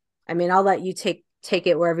I mean, I'll let you take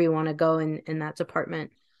it wherever you want to go in that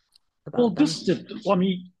department Well, about them. I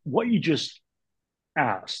mean, what you just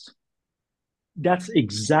asked, that's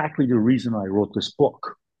exactly the reason I wrote this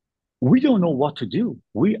book. We don't know what to do.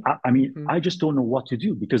 I mean, Mm-hmm. I just don't know what to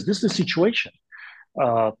do because this is the situation.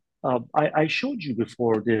 Uh, I showed you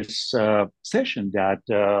before this session that,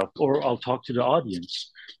 or I'll talk to the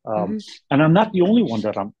audience. Um, Mm-hmm. and I'm not the only one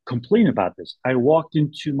that I'm complaining about this. I walked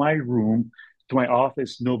into my room, to my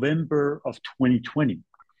office, November of 2020.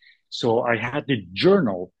 So I had the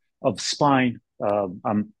journal of spine.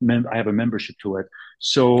 I have a membership to it.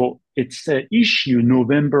 So it's the issue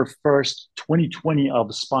November 1st, 2020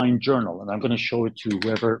 of Spine Journal. And I'm going to show it to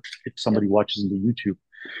whoever, if Yep. somebody watches in the YouTube.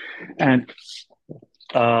 And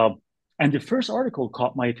uh, and the first article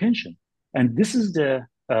caught my attention. And this is the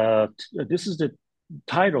This is the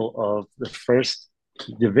title of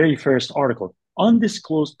the very first article.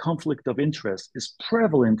 Undisclosed conflict of interest is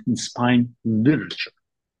prevalent in spine literature.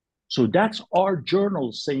 So that's our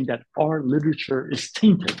journal saying that our literature is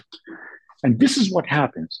tainted. And this is what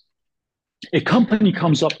happens. A company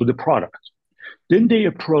comes up with a product. Then they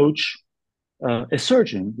approach a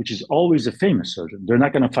surgeon, which is always a famous surgeon. They're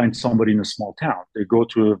not going to find somebody in a small town. They go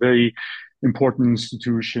to a very important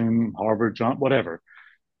institution, Harvard, John, whatever.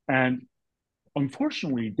 And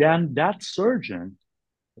unfortunately, then that surgeon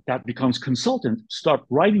that becomes consultant start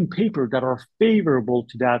writing papers that are favorable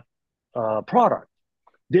to that product.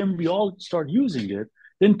 Then we all start using it.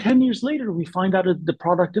 Then 10 years later, we find out that the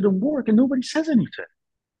product didn't work and nobody says anything.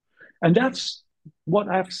 And that's what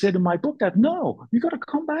I've said in my book that no, you got to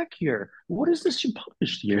come back here. What is this you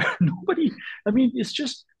published here? Nobody, I mean, it's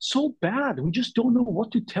just so bad. We just don't know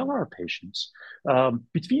what to tell our patients.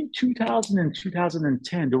 Between 2000 and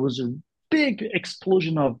 2010, there was a big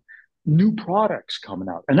explosion of new products coming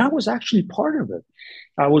out. And I was actually part of it.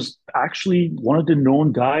 I was actually one of the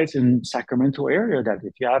known guys in Sacramento area that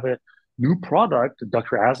if you have a new product,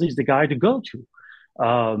 Dr. Asley is the guy to go to.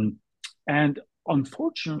 And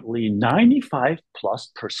unfortunately, 95+%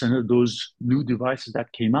 of those new devices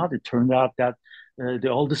that came out, it turned out that they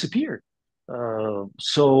all disappeared. And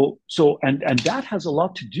that has a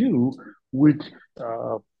lot to do with,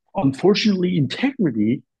 unfortunately,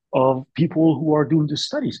 integrity of people who are doing the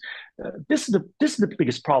studies. This is the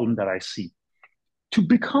biggest problem that I see. To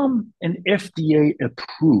become an FDA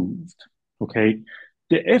approved, okay,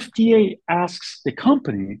 the FDA asks the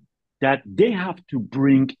company that they have to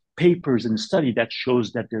bring papers and study that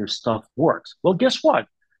shows that their stuff works. Well, guess what?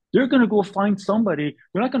 They're going to go find somebody.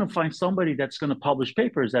 They're not going to find somebody that's going to publish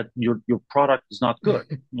papers that your product is not good.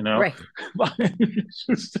 You know, right?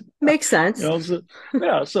 just, Makes sense. You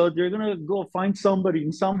know, so they're going to go find somebody,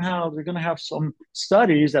 and somehow they're going to have some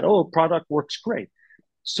studies that product works great.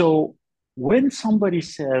 So when somebody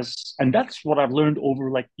says, and that's what I've learned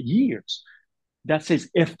over like years, that says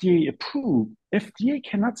FDA approved, FDA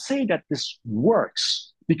cannot say that this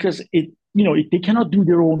works because they cannot do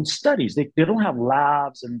their own studies. They don't have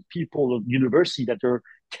labs and people at university that are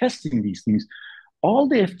testing these things. All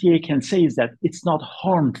the FDA can say is that it's not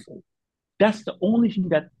harmful. That's the only thing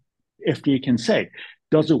that FDA can say.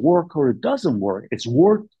 Does it work or it doesn't work? It's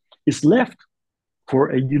left for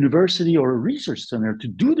a university or a research center to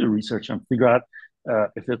do the research and figure out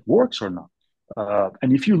if it works or not.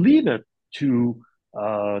 And if you leave it to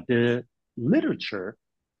the literature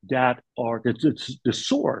that are the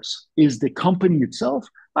source is the company itself,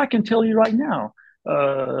 I can tell you right now,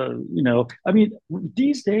 I mean,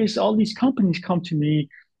 these days, all these companies come to me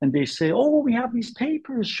and they say, oh, we have these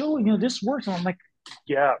papers showing, this works. And I'm like,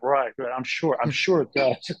 yeah, right. I'm sure it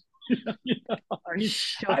does. I mean,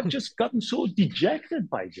 I've just gotten so dejected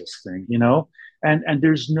by this thing, and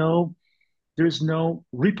there's no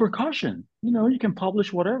repercussion. You can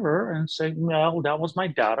publish whatever and say, well, that was my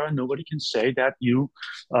data, and nobody can say that you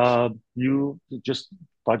just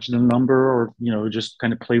fudged the number or just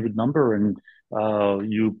kind of play with number and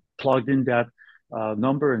you plugged in that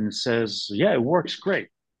number and it says, yeah, it works great.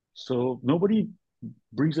 So nobody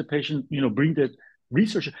brings the patient, bring the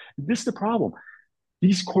research. This is the problem.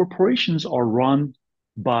 These corporations are run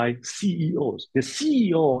by CEOs. The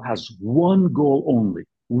CEO has one goal only,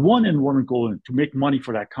 one goal to make money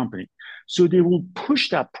for that company. So they will push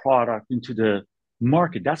that product into the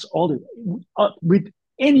market. That's all. With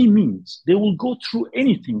any means, they will go through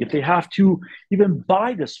anything if they have to, even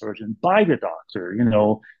buy the surgeon, buy the doctor.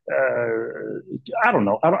 I don't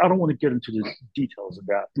know. I don't want to get into the details of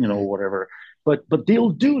that. Whatever. But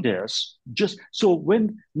they'll do this just so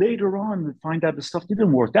when later on we find out the stuff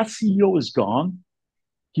didn't work. That CEO is gone.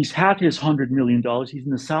 He's had his $100 million. He's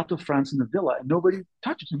in the south of France in a villa, and nobody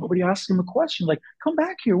touches him. Nobody asks him a question like, "Come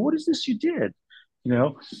back here. What is this you did?"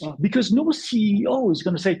 Because no CEO is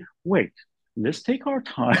going to say, "Wait, let's take our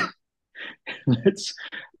time.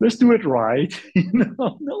 let's do it right."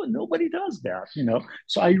 No, nobody does that.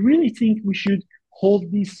 So I really think we should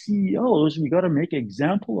hold these CEOs. We got to make an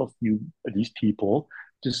example of these people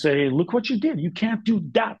to say, look what you did. You can't do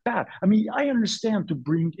that bad. I mean, I understand to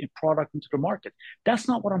bring a product into the market. That's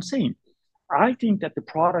not what I'm saying. I think that the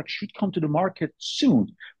product should come to the market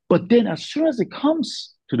soon. But then as soon as it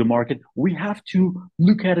comes to the market, we have to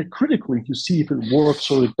look at it critically to see if it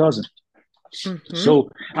works or it doesn't. Mm-hmm.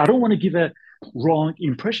 So I don't want to give a wrong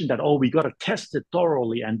impression that, we got to test it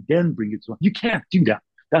thoroughly and then bring it to. You can't do that.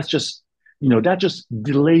 That's just, that just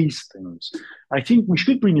delays things. I think we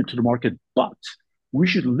should bring it to the market, but we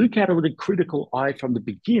should look at it with a critical eye from the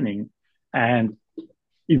beginning and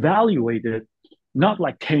evaluate it not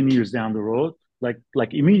like 10 years down the road,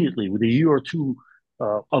 like immediately with a year or two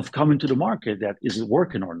of coming to the market that is it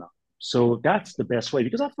working or not. So that's the best way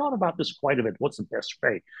because I've thought about this quite a bit. What's the best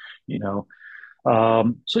way, you know?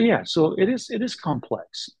 So yeah, so it is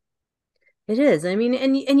complex. It is. I mean,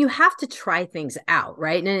 and you have to try things out,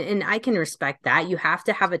 right? And I can respect that. You have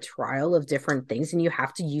to have a trial of different things, and you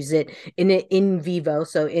have to use it in an in vivo,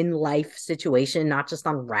 so in life situation, not just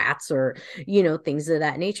on rats or things of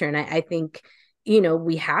that nature. And I think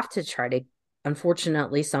we have to try to.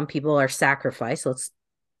 Unfortunately, some people are sacrificed. Let's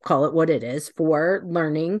call it what it is for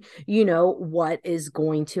learning what is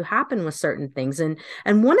going to happen with certain things. And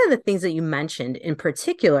one of the things that you mentioned in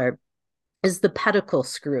particular is the pedicle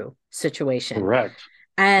screw situation. Correct.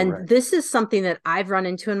 And Correct. this is something that I've run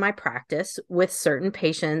into in my practice with certain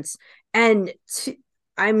patients. And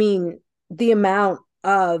I mean, the amount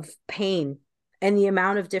of pain and the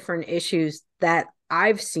amount of different issues that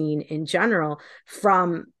I've seen in general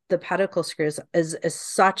from the pedicle screws is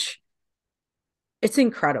such, it's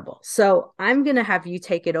incredible. So I'm going to have you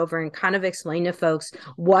take it over and kind of explain to folks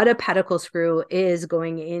what a pedicle screw is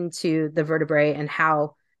going into the vertebrae and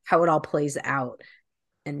how it all plays out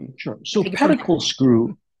and Sure. So take it from there. pedicle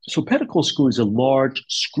screw. So pedicle screw is a large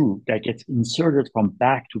screw that gets inserted from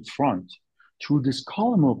back to front through this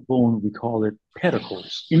column of bone. We call it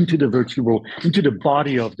pedicles into the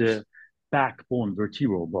body of the backbone,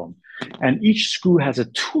 vertebral bone. And each screw has a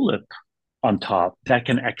tulip on top that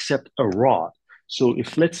can accept a rod. So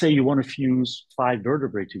if let's say you want to fuse five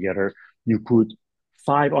vertebrae together, you put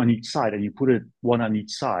five on each side and you put it one on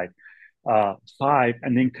each side five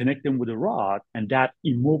and then connect them with a rod, and that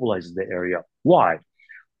immobilizes the area. Why?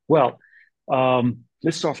 Well,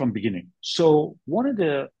 let's start from the beginning. So one of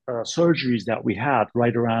the surgeries that we had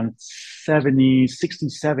right around 70s,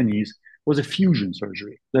 60s, 70s was a fusion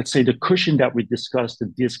surgery. Let's say the cushion that we discussed, the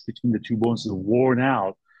disc between the two bones is worn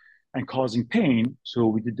out and causing pain. So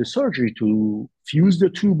we did the surgery to fuse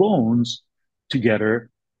the two bones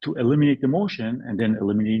together to eliminate the motion and then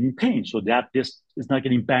eliminating pain. So that disc is not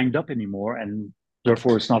getting banged up anymore and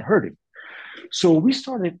therefore it's not hurting. So we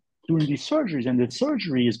started doing these surgeries, and the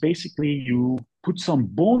surgery is basically you put some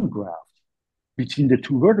bone graft between the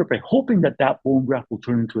two vertebrae, hoping that that bone graft will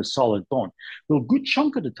turn into a solid bone. Well, a good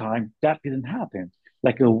chunk of the time that didn't happen,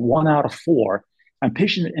 like a 1 out of 4, and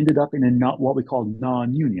patient ended up in a not what we call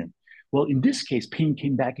non-union. Well, in this case, pain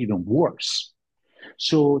came back even worse.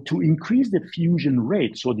 So to increase the fusion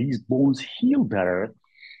rate, so these bones heal better,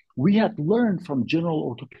 we had learned from general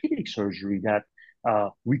orthopedic surgery that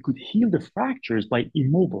we could heal the fractures by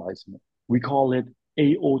immobilizing it. We call it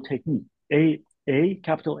AO technique.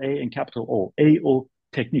 Capital A and capital O, AO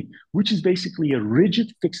technique, which is basically a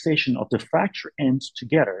rigid fixation of the fracture ends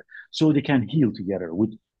together so they can heal together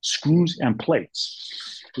with screws and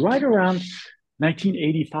plates. Right around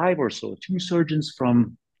 1985 or so, two surgeons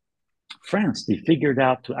from France, they figured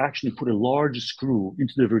out to actually put a large screw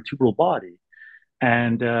into the vertebral body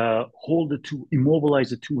and hold it to immobilize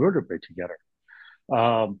the two vertebrae together.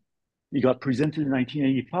 It got presented in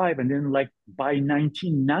 1985, and then like by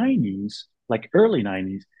 1990s, like early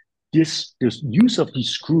 90s, this use of these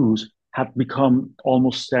screws had become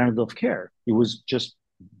almost standard of care. It was just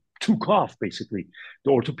took off basically.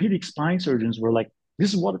 The orthopedic spine surgeons were like,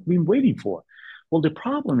 "This is what we've been waiting for." Well, the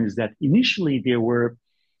problem is that initially there were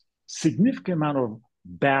significant amount of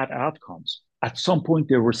bad outcomes. At some point,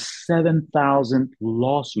 there were 7,000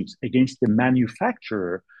 lawsuits against the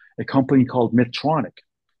manufacturer, a company called Medtronic.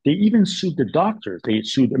 They even sued the doctors. They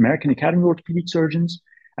sued American Academy of Orthopedic Surgeons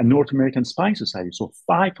and North American Spine Society. So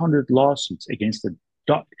 500 lawsuits against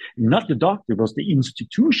not the doctor, but the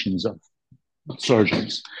institutions of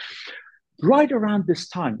surgeons. Right around this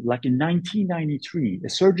time, like in 1993, a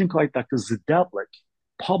surgeon called Dr. Zdeblik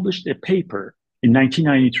published a paper in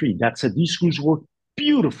 1993 that said these screws work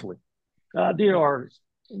beautifully. They are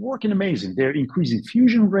working amazing. They're increasing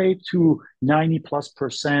fusion rate to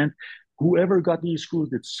 90+%. Whoever got these screws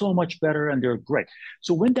did so much better and they're great.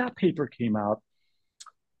 So when that paper came out,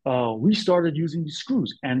 we started using these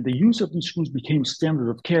screws, and the use of these screws became standard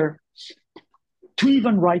of care to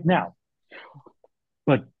even right now.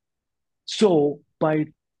 But so by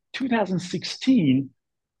 2016,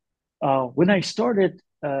 when I started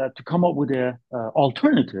to come up with a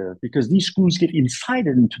alternative, because these screws get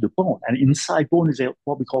inserted into the bone, and inside bone is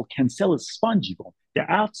what we call cancellous spongy bone. The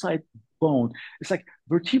outside bone, it's like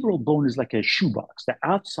vertebral bone is like a shoebox. The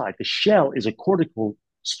outside, the shell is a cortical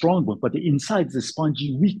strong bone, but the inside is a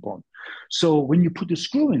spongy weak bone. So when you put the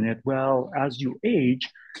screw in it, well, as you age,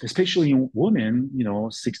 especially in women,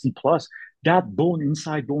 60 plus, that bone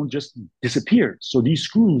inside bone just disappears. So these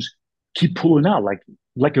screws keep pulling out like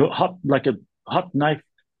a hot knife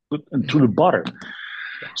through the butter.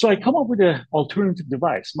 Yeah. So I come up with an alternative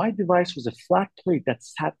device. My device was a flat plate that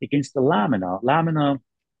sat against the lamina. Lamina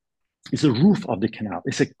is the roof of the canal.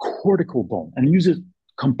 It's a cortical bone and uses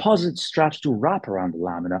composite straps to wrap around the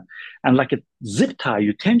lamina. And like a zip tie,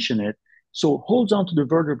 you tension it so it holds onto the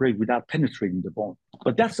vertebrae without penetrating the bone.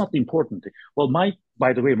 But that's not the important thing. Well,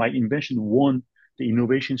 by the way, my invention won the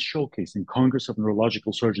Innovation Showcase in Congress of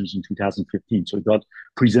Neurological Surgeons in 2015. So it got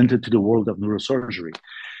presented to the world of neurosurgery.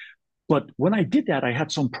 But when I did that, I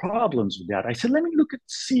had some problems with that. I said, let me look at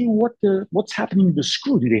see what's happening with the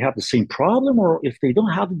screw. Do they have the same problem, or if they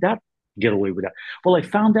don't, how did that get away with that? Well, I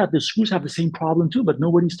found out the screws have the same problem too, but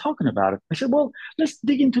nobody's talking about it. I said, well, let's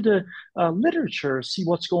dig into the literature, see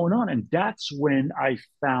what's going on, and that's when I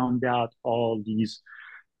found out all these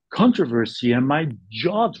controversy, and my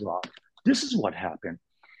jaw dropped. This is what happened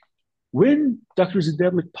when Dr.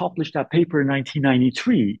 Zedeblik published that paper in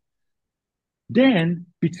 1993. Then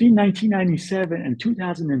between 1997 and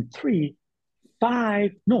 2003,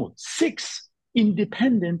 six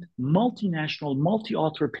independent, multinational,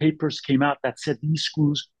 multi-author papers came out that said these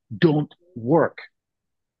screws don't work.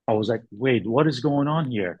 I was like, wait, what is going on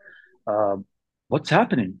here? What's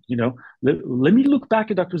happening? Let me look back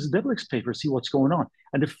at Dr. Zedeblik's paper, see what's going on.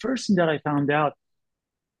 And the first thing that I found out,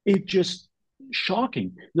 it just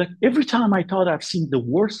shocking. Like every time I thought I've seen the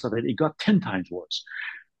worst of it, it got 10 times worse.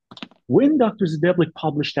 When Dr. Zedeblik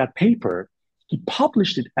published that paper, he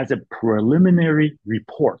published it as a preliminary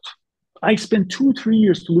report. I spent 2 or 3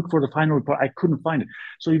 years to look for the final report. I couldn't find it.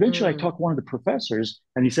 So eventually I talked to one of the professors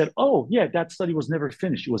and he said, oh, yeah, that study was never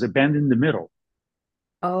finished. It was abandoned in the middle.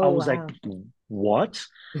 I Oh, was like, wow. what?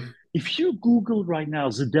 If you Google right now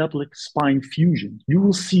Zedeblik spine fusion, you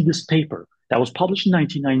will see this paper that was published in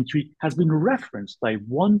 1993 has been referenced by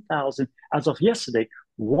 1,000, as of yesterday,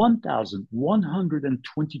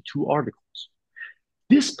 1,122 articles.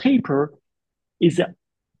 This paper is a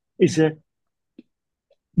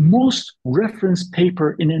most referenced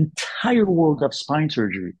paper in the entire world of spine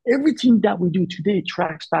surgery. Everything that we do today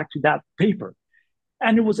tracks back to that paper.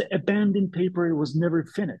 And it was an abandoned paper. It was never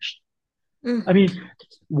finished. I mean,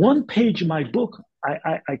 one page in my book,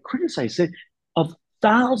 I criticize it, of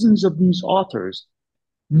thousands of these authors,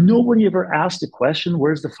 nobody ever asked the question,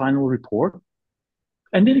 where's the final report?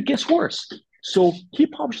 And then it gets worse. So he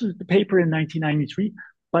published the paper in 1993.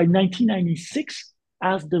 By 1996,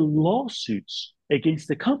 as the lawsuits against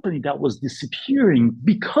the company that was disappearing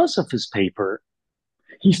because of his paper,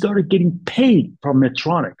 he started getting paid from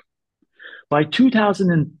Medtronic. By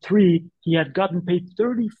 2003, he had gotten paid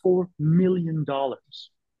 $34 million.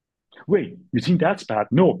 Wait, you think that's bad?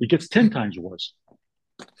 No, it gets 10 times worse.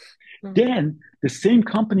 Then the same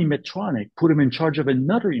company, Medtronic, put him in charge of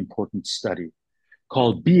another important study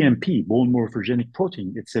called BMP, bone morphogenic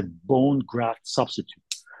protein. It's a bone graft substitute.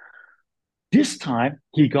 This time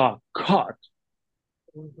he got caught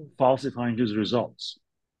falsifying his results.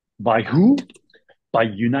 By who? By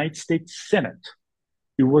United States Senate.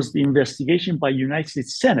 It was the investigation by United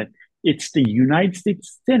States Senate. It's the United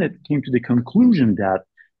States Senate came to the conclusion that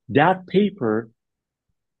that paper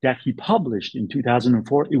that he published in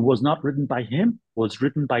 2004, it was not written by him, it was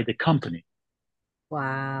written by the company.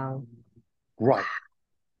 Wow. Right.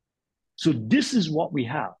 So this is what we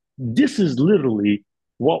have. This is literally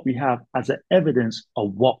what we have as an evidence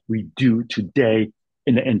of what we do today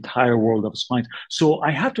in the entire world of science. So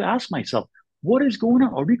I have to ask myself, what is going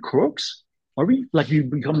on? Are we crooks? Are we like you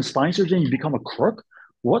become a spine surgeon, you become a crook?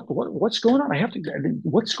 What's going on?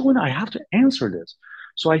 What's going on? I have to answer this.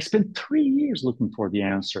 So I spent 3 years looking for the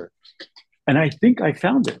answer. And I think I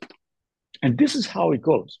found it. And this is how it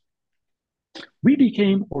goes. We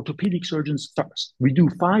became orthopedic surgeons first. We do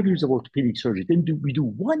 5 years of orthopedic surgery. Then we do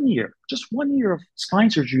 1 year, just 1 year of spine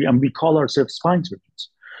surgery, and we call ourselves spine surgeons.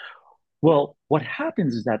 Well, what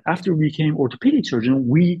happens is that after we became orthopedic surgeon,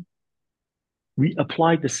 we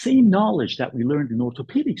applied the same knowledge that we learned in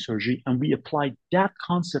orthopedic surgery, and we applied that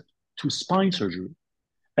concept to spine surgery.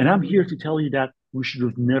 And I'm here to tell you that we should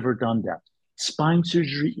have never done that. Spine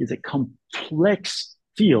surgery is a complex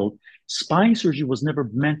field. Spine surgery was never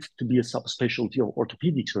meant to be a subspecialty of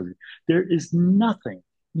orthopedic surgery. There is nothing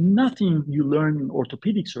you learn in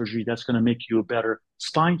orthopedic surgery that's going to make you a better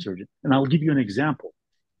spine surgeon. And I'll give you an example.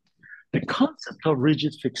 The concept of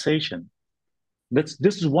rigid fixation. This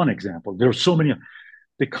is one example. There are so many.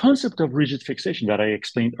 The concept of rigid fixation that I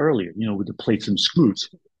explained earlier, with the plates and screws,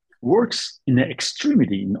 works in the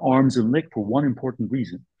extremity in arms and legs for one important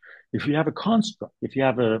reason. If you have a construct, if you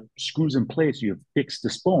have a screws in place, you have fixed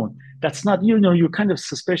this bone. That's not, you're kind of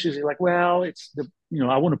suspicious. You're like, well, it's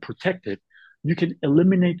I want to protect it. You can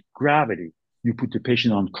eliminate gravity. You put the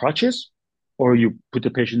patient on crutches, or you put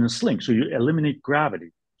the patient in a sling. So you eliminate gravity.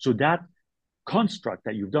 So that construct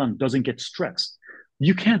that you've done doesn't get stressed.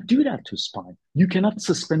 You can't do that to spine. You cannot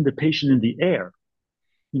suspend the patient in the air,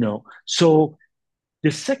 So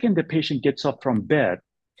the second the patient gets up from bed,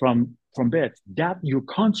 that your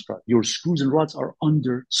construct, your screws and rods are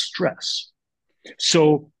under stress.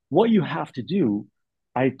 So what you have to do,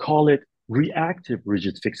 I call it reactive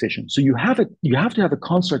rigid fixation. So you have to have a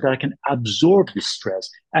construct that can absorb the stress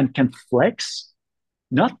and can flex,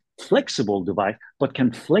 not flexible device, but can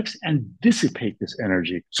flex and dissipate this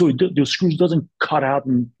energy. So the screws doesn't cut out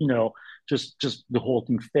and just the whole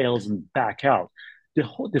thing fails and back out.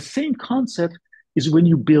 The same concept is when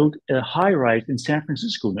you build a high rise in San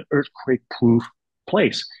Francisco, an earthquake proof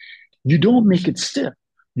place. You don't make it stiff.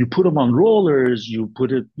 You put them on rollers, you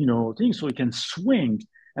put it, things so it can swing.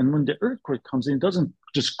 And when the earthquake comes in, it doesn't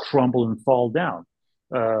just crumble and fall down.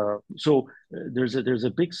 There's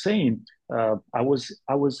a big saying. I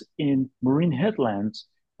was in Marine Headlands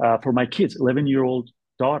for my kids, 11-year-old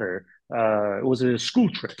daughter. It was a school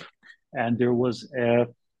trip, and there was a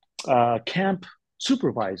camp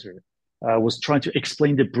supervisor was trying to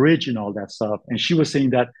explain the bridge and all that stuff, and she was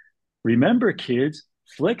saying that, remember, kids,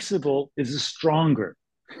 flexible is stronger.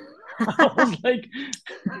 I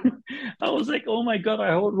was like, oh my God,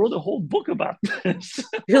 I wrote a whole book about this.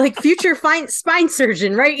 You're like, future spine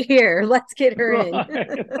surgeon right here. Let's get her in.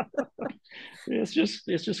 It's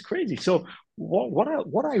just crazy. So what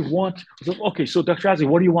I want, okay, so Dr. Azzi,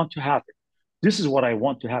 what do you want to happen? This is what I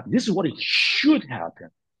want to happen. This is what it should happen.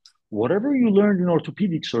 Whatever you learned in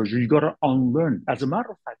orthopedic surgery, you got to unlearn. As a matter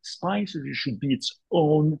of fact, spine surgery should be its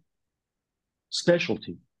own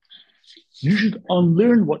specialty. You should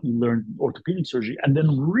unlearn what you learned in orthopedic surgery and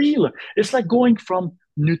then relearn. It's like going from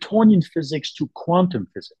Newtonian physics to quantum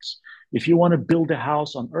physics. If you want to build a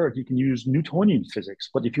house on Earth, you can use Newtonian physics.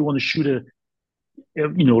 But if you want to shoot a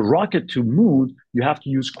rocket to moon, you have to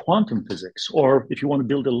use quantum physics. Or if you want to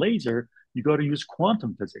build a laser, you got to use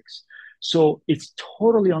quantum physics. So it's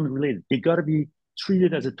totally unrelated. They got to be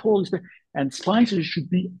treated as a totally special. And spine surgery should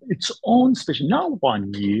be its own special, not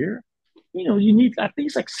 1 year. You need at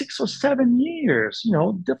least like 6 or 7 years,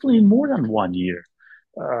 definitely more than 1 year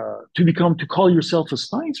to call yourself a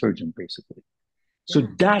spine surgeon, basically. So Yeah.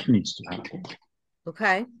 that needs to happen.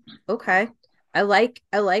 Okay. Okay. I like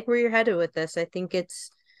where you're headed with this. I think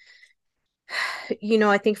it's,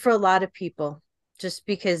 I think for a lot of people, just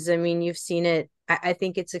because, I mean, you've seen it. I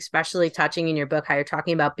think it's especially touching in your book, how you're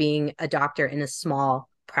talking about being a doctor in a small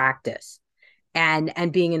practice and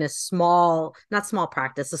being in a not small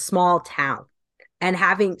practice, a small town, and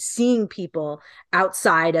seeing people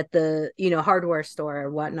outside at the, hardware store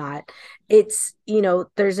or whatnot. It's,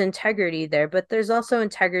 there's integrity there, but there's also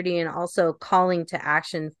integrity and also calling to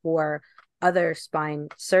action for other spine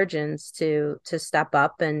surgeons to step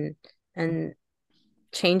up and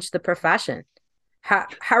change the profession. How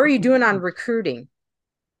are you doing on recruiting?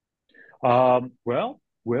 Well,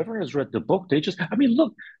 whoever has read the book, I mean,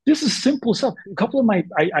 look, this is simple stuff.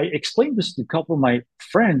 I explained this to a couple of my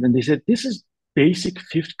friends, and they said, this is basic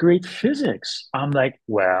fifth grade physics. I'm like,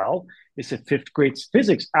 well, it's a fifth grade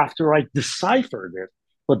physics after I deciphered it.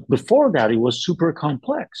 But before that, it was super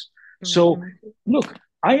complex. So, look,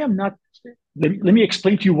 I am not, let me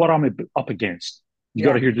explain to you what I'm up against. You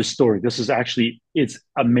got to hear this story. It's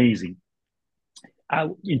amazing.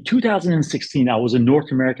 In 2016, I was a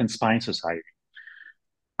North American Spine Society.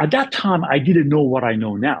 At that time, I didn't know what I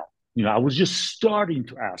know now. I was just starting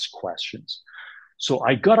to ask questions. So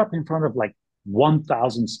I got up in front of like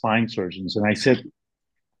 1,000 spine surgeons and I said,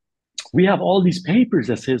 we have all these papers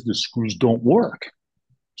that says the screws don't work.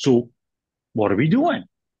 So what are we doing?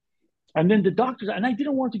 And then the doctors, and I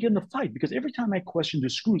didn't want to get in a fight because every time I questioned the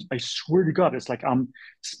screws, I swear to God, it's like I'm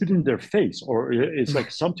spitting in their face, or it's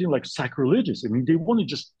like something like sacrilegious. I mean, they want to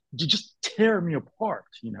just tear me apart,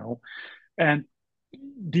 and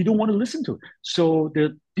they don't want to listen to it. So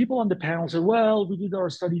the people on the panel said, well, we did our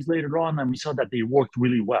studies later on and we saw that they worked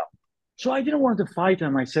really well. So I didn't want to fight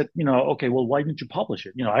them. I said, okay, well, why didn't you publish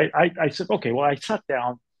it? I said, okay, well, I sat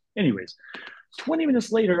down. Anyways, 20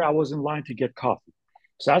 minutes later, I was in line to get coffee.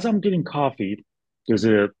 So as I'm getting coffee, there's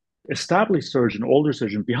a established surgeon, older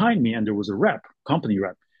surgeon behind me, and there was a rep, company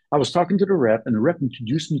rep. I was talking to the rep, and the rep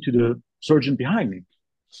introduced me to the surgeon behind me.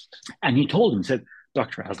 And he told him, said,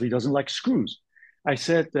 Dr. Hasley doesn't like screws. I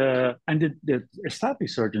said, and the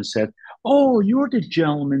established surgeon said, oh, you're the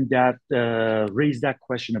gentleman that raised that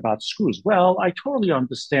question about screws. Well, I totally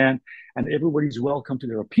understand, and everybody's welcome to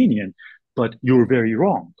their opinion, but you're very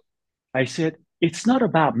wrong. I said, it's not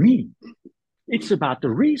about me. It's about the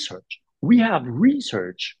research. We have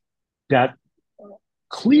research that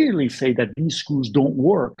clearly say that these screws don't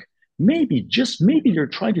work. Maybe, just maybe they're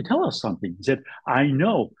trying to tell us something. He said, I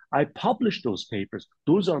know, I published those papers.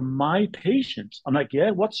 Those are my patients. I'm like, yeah,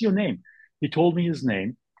 what's your name? He told me his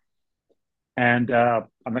name. And I'm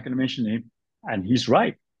not going to mention the name. And he's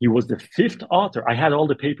right. He was the fifth author. I had all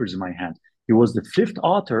the papers in my hand. He was the fifth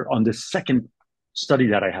author on the second study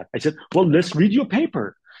that I had. I said, well, let's read your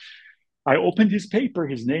paper. I opened his paper.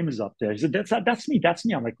 His name is up there. He said, that's me. That's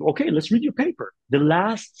me. I'm like, okay, let's read your paper. The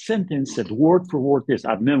last sentence said word for word this.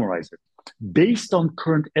 I've memorized it. Based on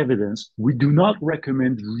current evidence, we do not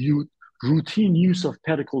recommend routine use of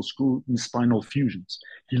pedicle screw in spinal fusions.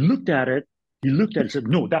 He looked at it. He looked at it and said,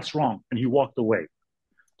 no, that's wrong. And he walked away.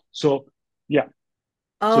 So, yeah.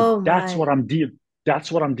 So Oh my. that's what I'm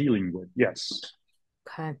dealing with. Yes.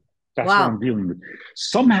 Okay. That's what I'm Wow. dealing with.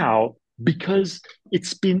 Somehow, because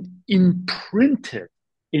it's been imprinted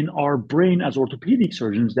in our brain as orthopedic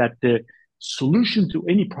surgeons that the solution to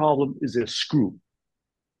any problem is a screw.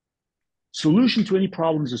 Solution to any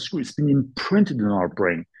problem is a screw. It's been imprinted in our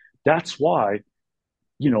brain. That's why,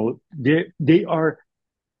 they are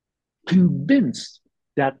convinced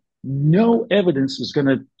that no evidence is going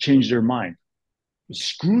to change their mind.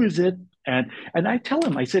 Screw is it. And I tell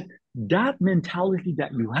him, I said, that mentality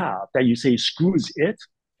that you have, that you say screw is it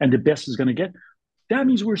and the best is going to get, that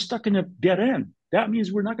means we're stuck in a dead end. That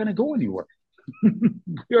means we're not going to go anywhere.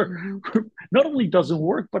 we're, Hmm. we're, not only doesn't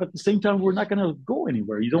work, but at the same time, we're not going to go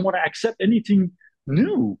anywhere. You don't want to accept anything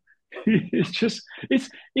new. It's just, it's,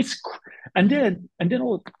 and then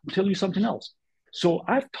I'll tell you something else. So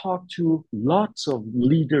I've talked to lots of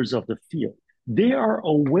leaders of the field. They are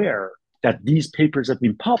aware that these papers have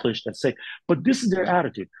been published that say, but this is their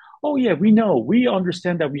attitude. Oh, yeah, we know. We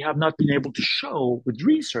understand that we have not been able to show with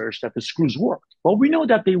research that the screws work. But we know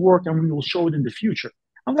that they work and we will show it in the future.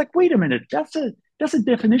 I'm like, wait a minute, that's a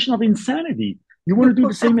definition of insanity. You want to do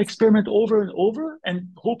the same What? experiment over and over and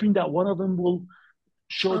hoping that one of them will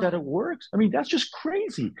show that Oh. it works? I mean, that's just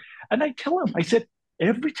crazy. And I tell him, I said,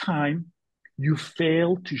 every time you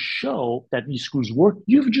fail to show that these screws work,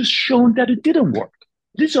 you've just shown that it didn't work.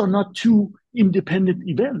 These are not two independent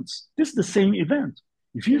events. This is the same event.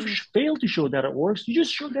 If you Mm. fail to show that it works, you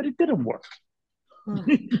just show that it didn't work. Oh.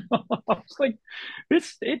 It's like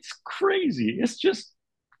it's crazy. It's just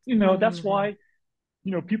Oh that's man. why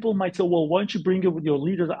people might say, well, why don't you bring it with your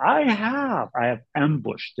leaders? I have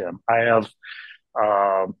ambushed them.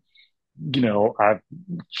 Um, I've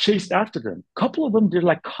chased after them. A couple of them, they're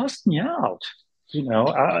like cussed me out.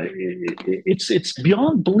 It's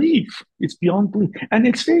beyond belief. It's beyond belief, and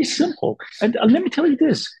it's very simple. And let me tell you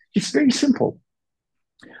this: it's very simple.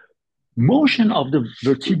 Motion of the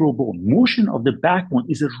vertebral bone, motion of the backbone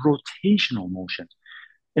is a rotational motion.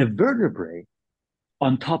 A vertebrae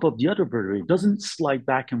on top of the other vertebrae doesn't slide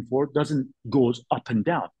back and forth, doesn't goes up and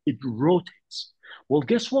down. It rotates. Well,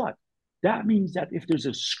 guess what? That means that if there's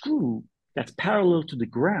a screw that's parallel to the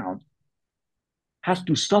ground, has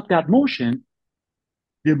to stop that motion,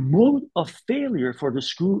 the mode of failure for the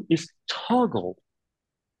screw is toggle.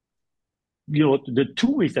 The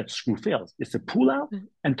two ways that screw fails is the pull out and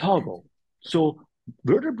And toggle. So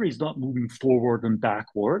vertebrae is not moving forward and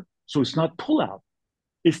backward, so it's not pull out.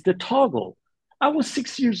 It's the toggle. I was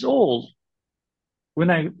 6 years old when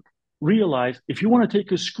I realized if you want to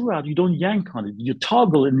take a screw out, you don't yank on it, you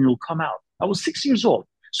toggle and it'll come out. I was 6 years old.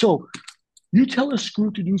 So you tell a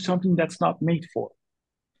screw to do something that's not made for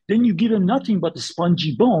it. Then you give him nothing but the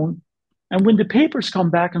spongy bone. And when the papers come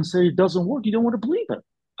back and say it doesn't work, you don't want to believe it.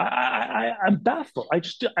 I'm baffled. I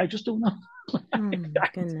just don't know. oh my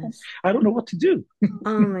goodness. I don't know what to do.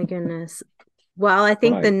 Oh my goodness. Well, I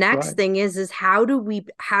think the Right, next right. thing is how do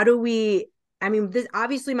we I mean, this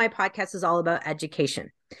obviously my podcast is all about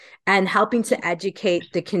education and helping to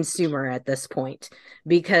educate the consumer at this point,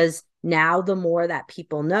 because now the more that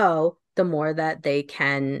people know, the more that they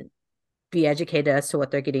can be educated as to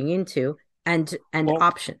what they're getting into and Well,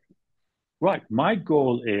 option. right. My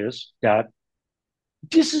goal is that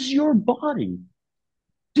this is your body.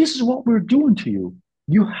 This is what we're doing to you.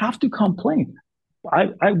 You have to complain.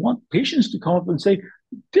 I want patients to come up and say,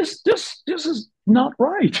 this is not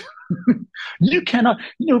right. You cannot,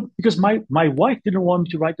 because my wife didn't want me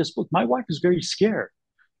to write this book. My wife is very scared.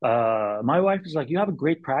 My wife is like, you have a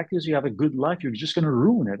great practice, you have a good life, you're just going to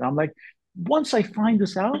ruin it. I'm like, once I find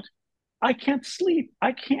this out, I can't sleep.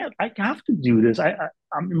 I can't. I have to do this. I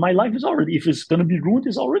mean, my life is already. If it's going to be ruined,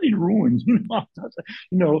 it's already ruined. You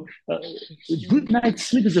know. Uh, good night's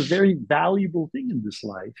sleep is a very valuable thing in this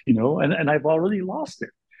life. And I've already lost it.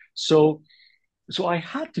 So I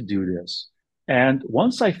had to do this. And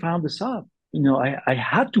once I found this out, I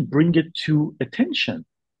had to bring it to attention.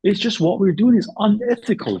 It's just what we're doing is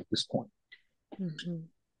unethical at this point. Mhm.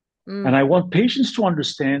 And Mm. I want patients to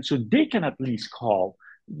understand so they can at least call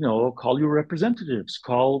your representatives,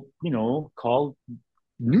 call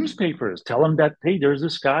newspapers, tell them that, hey, there's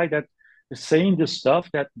this guy that is saying this stuff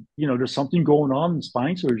that, there's something going on in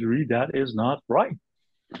spine surgery that is not right.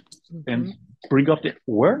 And Mhm. bring up the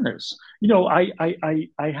awareness.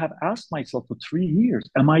 I have asked myself for 3 years,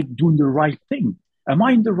 am I doing the right thing? Am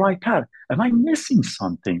I in the right path? Am I missing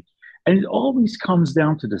something? And it always comes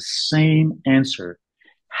down to the same answer.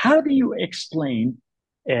 How do you explain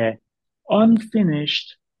a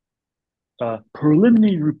unfinished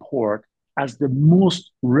preliminary report as the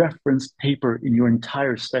most referenced paper in your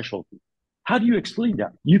entire specialty? How do you explain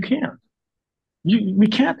that? You can't. We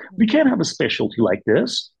can't have a specialty like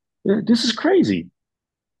this. This is crazy.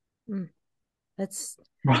 Mm. That's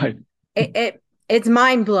Right. it's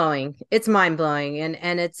mind blowing. It's mind blowing,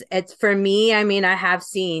 and it's for me. I mean, I have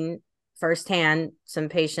seen firsthand some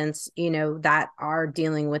patients, that are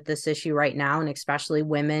dealing with this issue right now, and especially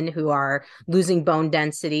women who are losing bone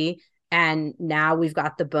density. And now we've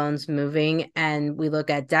got the bones moving, and we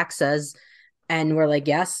look at DEXAs, and we're like,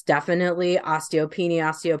 yes, definitely osteopenia,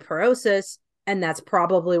 osteoporosis, and that's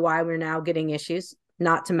probably why we're now getting issues.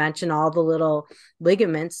 Not to mention all the little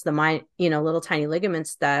ligaments, little tiny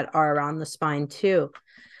ligaments that are around the spine too.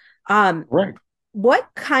 Um, Right. what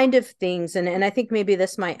kind of things, and I think maybe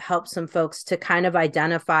this might help some folks to kind of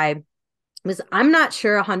identify, because I'm not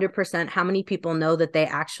sure 100% how many people know that they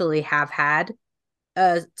actually have had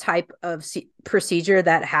a type of procedure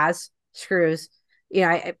that has screws.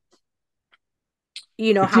 If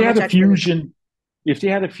How they had much a expert. fusion, if they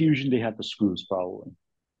had a fusion, they had the screws probably.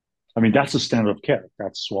 I mean, that's the standard of care.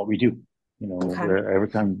 That's what we do. Okay. Every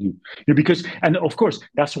time we do, because, and of course,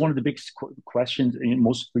 that's one of the big questions,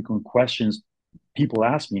 most frequent questions people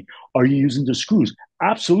ask me: Are you using the screws?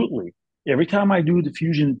 Absolutely. Every time I do the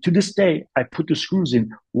fusion, to this day, I put the screws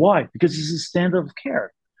in. Why? Because this is standard of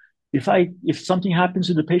care. If something happens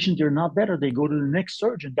to the patient, they're not better, they go to the next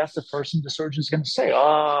surgeon. That's the person the surgeon's going to say,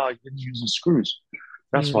 "Ah, you didn't use the screws.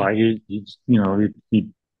 That's Mm. why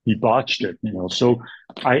he botched it." So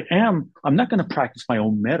I'm not going to practice my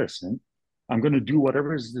own medicine. I'm going to do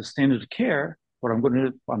whatever is the standard of care, but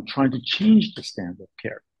I'm trying to change the standard of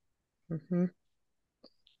care. Mm-hmm.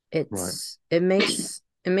 Right. It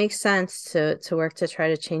makes sense to work to try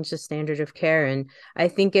to change the standard of care. And I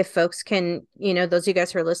think if folks can, those of you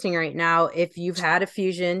guys who are listening right now, if you've had a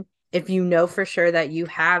fusion, if you know for sure that you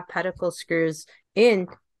have pedicle screws in,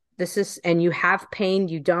 this is, and you have pain,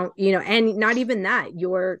 you don't, and not even that,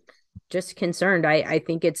 you're just concerned. I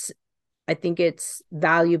think it's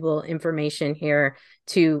valuable information here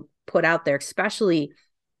to put out there, especially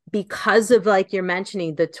because of, like you're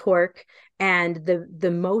mentioning, the torque and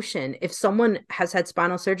the motion. If someone has had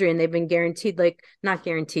spinal surgery and they've been guaranteed, like, not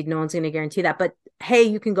guaranteed, no one's going to guarantee that, but hey,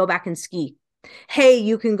 you can go back and ski, hey,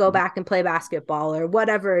 you can go back and play basketball, or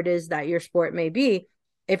whatever it is that your sport may be.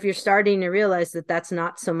 If you're starting to realize that that's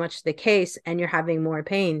not so much the case and you're having more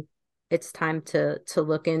pain, it's time to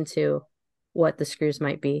look into what the screws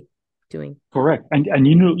might be doing. Correct. And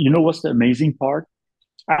you know what's the amazing part?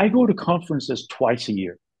 I go to conferences twice a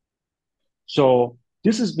year. So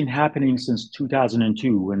this has been happening since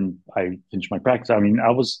 2002 when I finished my practice. I mean,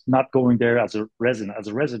 I was not going there as a resident. As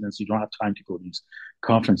a resident, you don't have time to go to these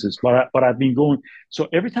conferences. But I've been going. So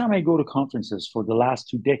every time I go to conferences for the last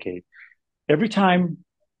 2 decades, every time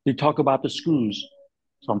they talk about the screws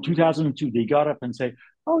from 2002, they got up and say,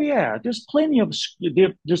 "Oh yeah, there's plenty of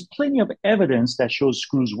evidence that shows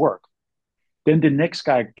screws work." Then the next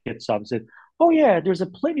guy gets up and said, "Oh yeah, there's a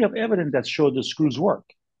plenty of evidence that shows the screws work."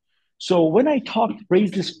 So when I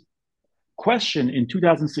raised this question in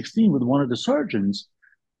 2016 with one of the surgeons,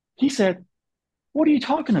 he said, "What are you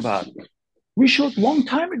talking about? We showed a long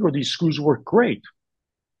time ago these screws work great."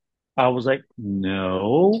 I was like,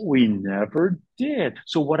 "No, we never did."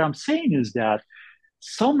 So what I'm saying is that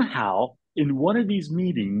somehow in one of these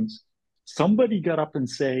meetings, somebody got up and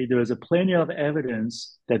say there is a plenty of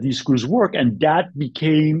evidence that these screws work, and that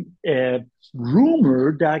became a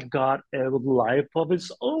rumor that got a life of its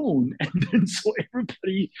own. And then so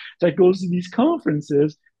everybody that goes to these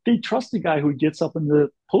conferences, they trust the guy who gets up on the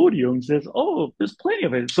podium and says, "Oh, there's plenty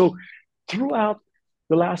of it." So throughout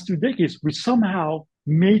the last 2 decades, we somehow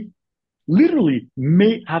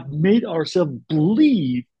have made ourselves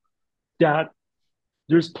believe that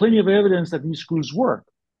there's plenty of evidence that these screws work.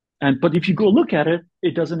 But if you go look at it,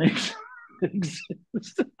 it doesn't exist.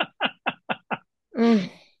 Mm.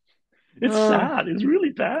 It's Oh, sad. It's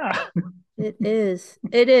really bad. it is.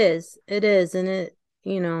 It is. It is. And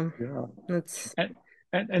Yeah. it's And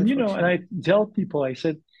I unfortunate. tell people, I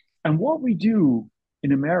said, And what we do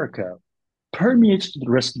in America permeates to the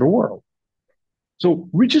rest of the world. So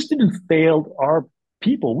we just didn't fail our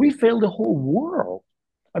people. We failed the whole world.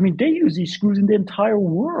 I mean, they use these screws in the entire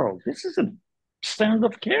world. This is a standard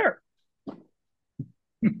of care.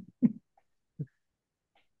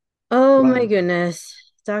 Oh my Right, goodness.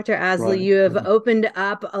 Dr. Asley, right, you have right. opened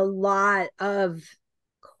up a lot of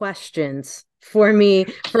questions for me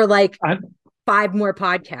for like And, 5 more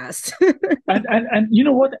podcasts. and you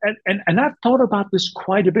know what? And I've thought about this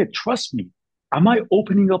quite a bit. Trust me. Am I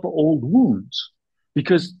opening up old wounds?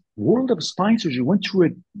 Because world of spine surgery went through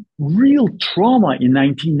a real trauma in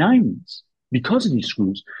 1990s because of these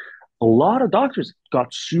screws. A lot of doctors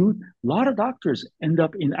got sued. A lot of doctors end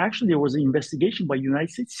up in actually there was an investigation by United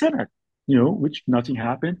States Senate, which nothing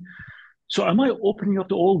happened. So am I opening up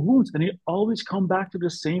the old wounds? And they always come back to the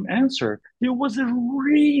same answer. There was a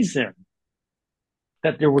reason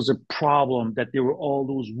that there was a problem, that there were all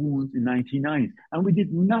those wounds in 1990, and we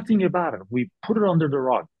did nothing about it. We put it under the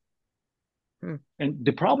rug, Hmm. and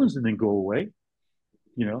the problems didn't go away.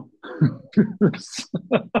 You know,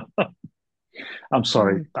 I'm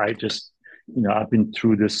sorry. Hmm. I just, I've been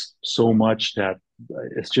through this so much that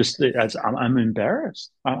it's just, as I'm embarrassed.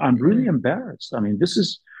 I'm really Hmm. embarrassed. I mean, this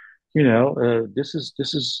is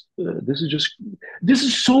just, this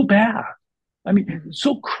is so bad. I mean, Hmm.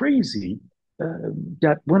 so crazy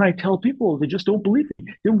that when I tell people, they just don't believe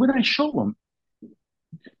me. Then when I show them,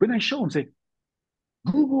 say,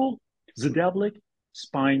 Google Zedavlik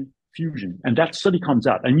spine fusion, and that study comes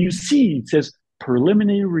out, and you see it says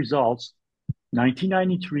preliminary results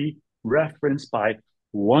 1993, referenced by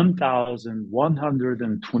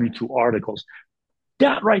 1,122 articles.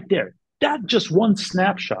 That right there, that just one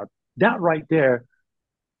snapshot, that right there,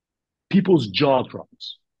 people's jaw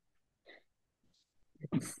drops.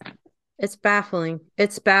 It's baffling.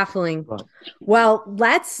 It's baffling. Right. Well,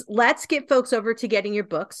 let's get folks over to getting your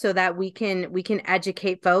book so that we can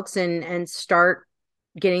educate folks and start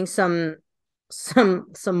getting some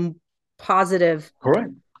positive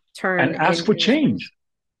Correct. turn And ask for in this one. change.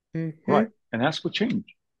 Mm-hmm. Right. And ask for change.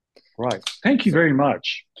 Right. Thank you So very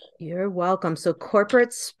much. you're welcome. So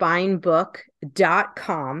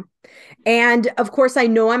corporatespinebook.com. And of course, I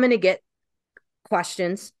know I'm going to get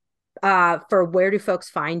questions for where do folks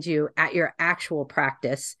find you at your actual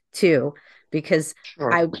practice too, because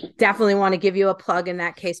Sure. I definitely want to give you a plug in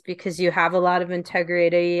that case because you have a lot of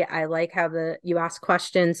integrity. I like how you ask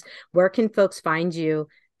questions. Where can folks find you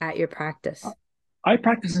at your practice? I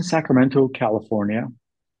practice in Sacramento, California.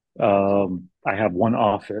 I have one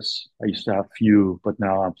office. I used to have a few, but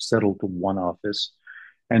now I'm settled to one office.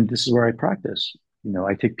 And this is where I practice.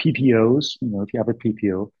 I take PPOs. If you have a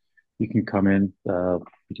PPO, you can come in.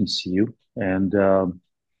 We can see you, and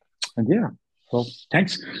yeah. Well,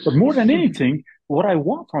 thanks. But more than anything, what I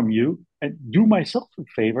want from you, and do myself a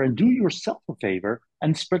favor, and do yourself a favor,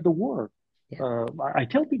 and spread the word. Yeah. I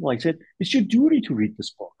tell people, I said, it's your duty to read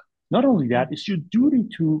this book. Not only that, it's your duty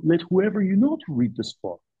to let whoever you know to read this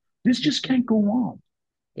book. This just Mhm. can't go on.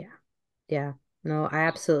 Yeah. Yeah. No, I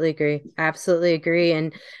absolutely agree. I absolutely agree.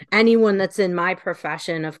 And anyone that's in my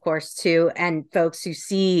profession, of course, too, and folks who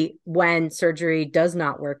see when surgery does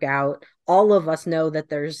not work out, all of us know that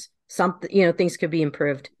there's something, things could be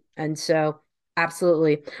improved. And so,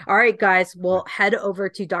 absolutely. All right, guys, we'll head over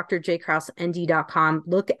to drjkrausnd.com.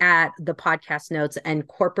 Look at the podcast notes, and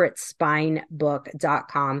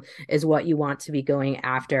corporatespinebook.com is what you want to be going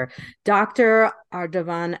after. Dr.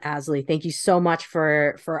 Ardavan Asley, thank you so much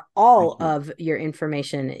for all Thank you. of your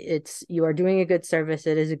information. You are doing a good service.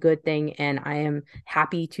 It is a good thing, and I am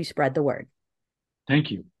happy to spread the word. Thank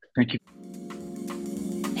you. Thank you.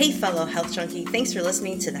 Hey, fellow health junkie, thanks for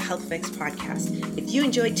listening to the Health Fix podcast. If you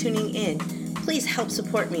enjoyed tuning in, please help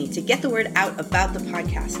support me to get the word out about the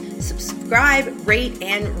podcast. Subscribe, rate,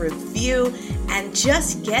 and review, and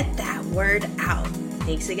just get that word out.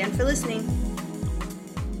 Thanks again for listening.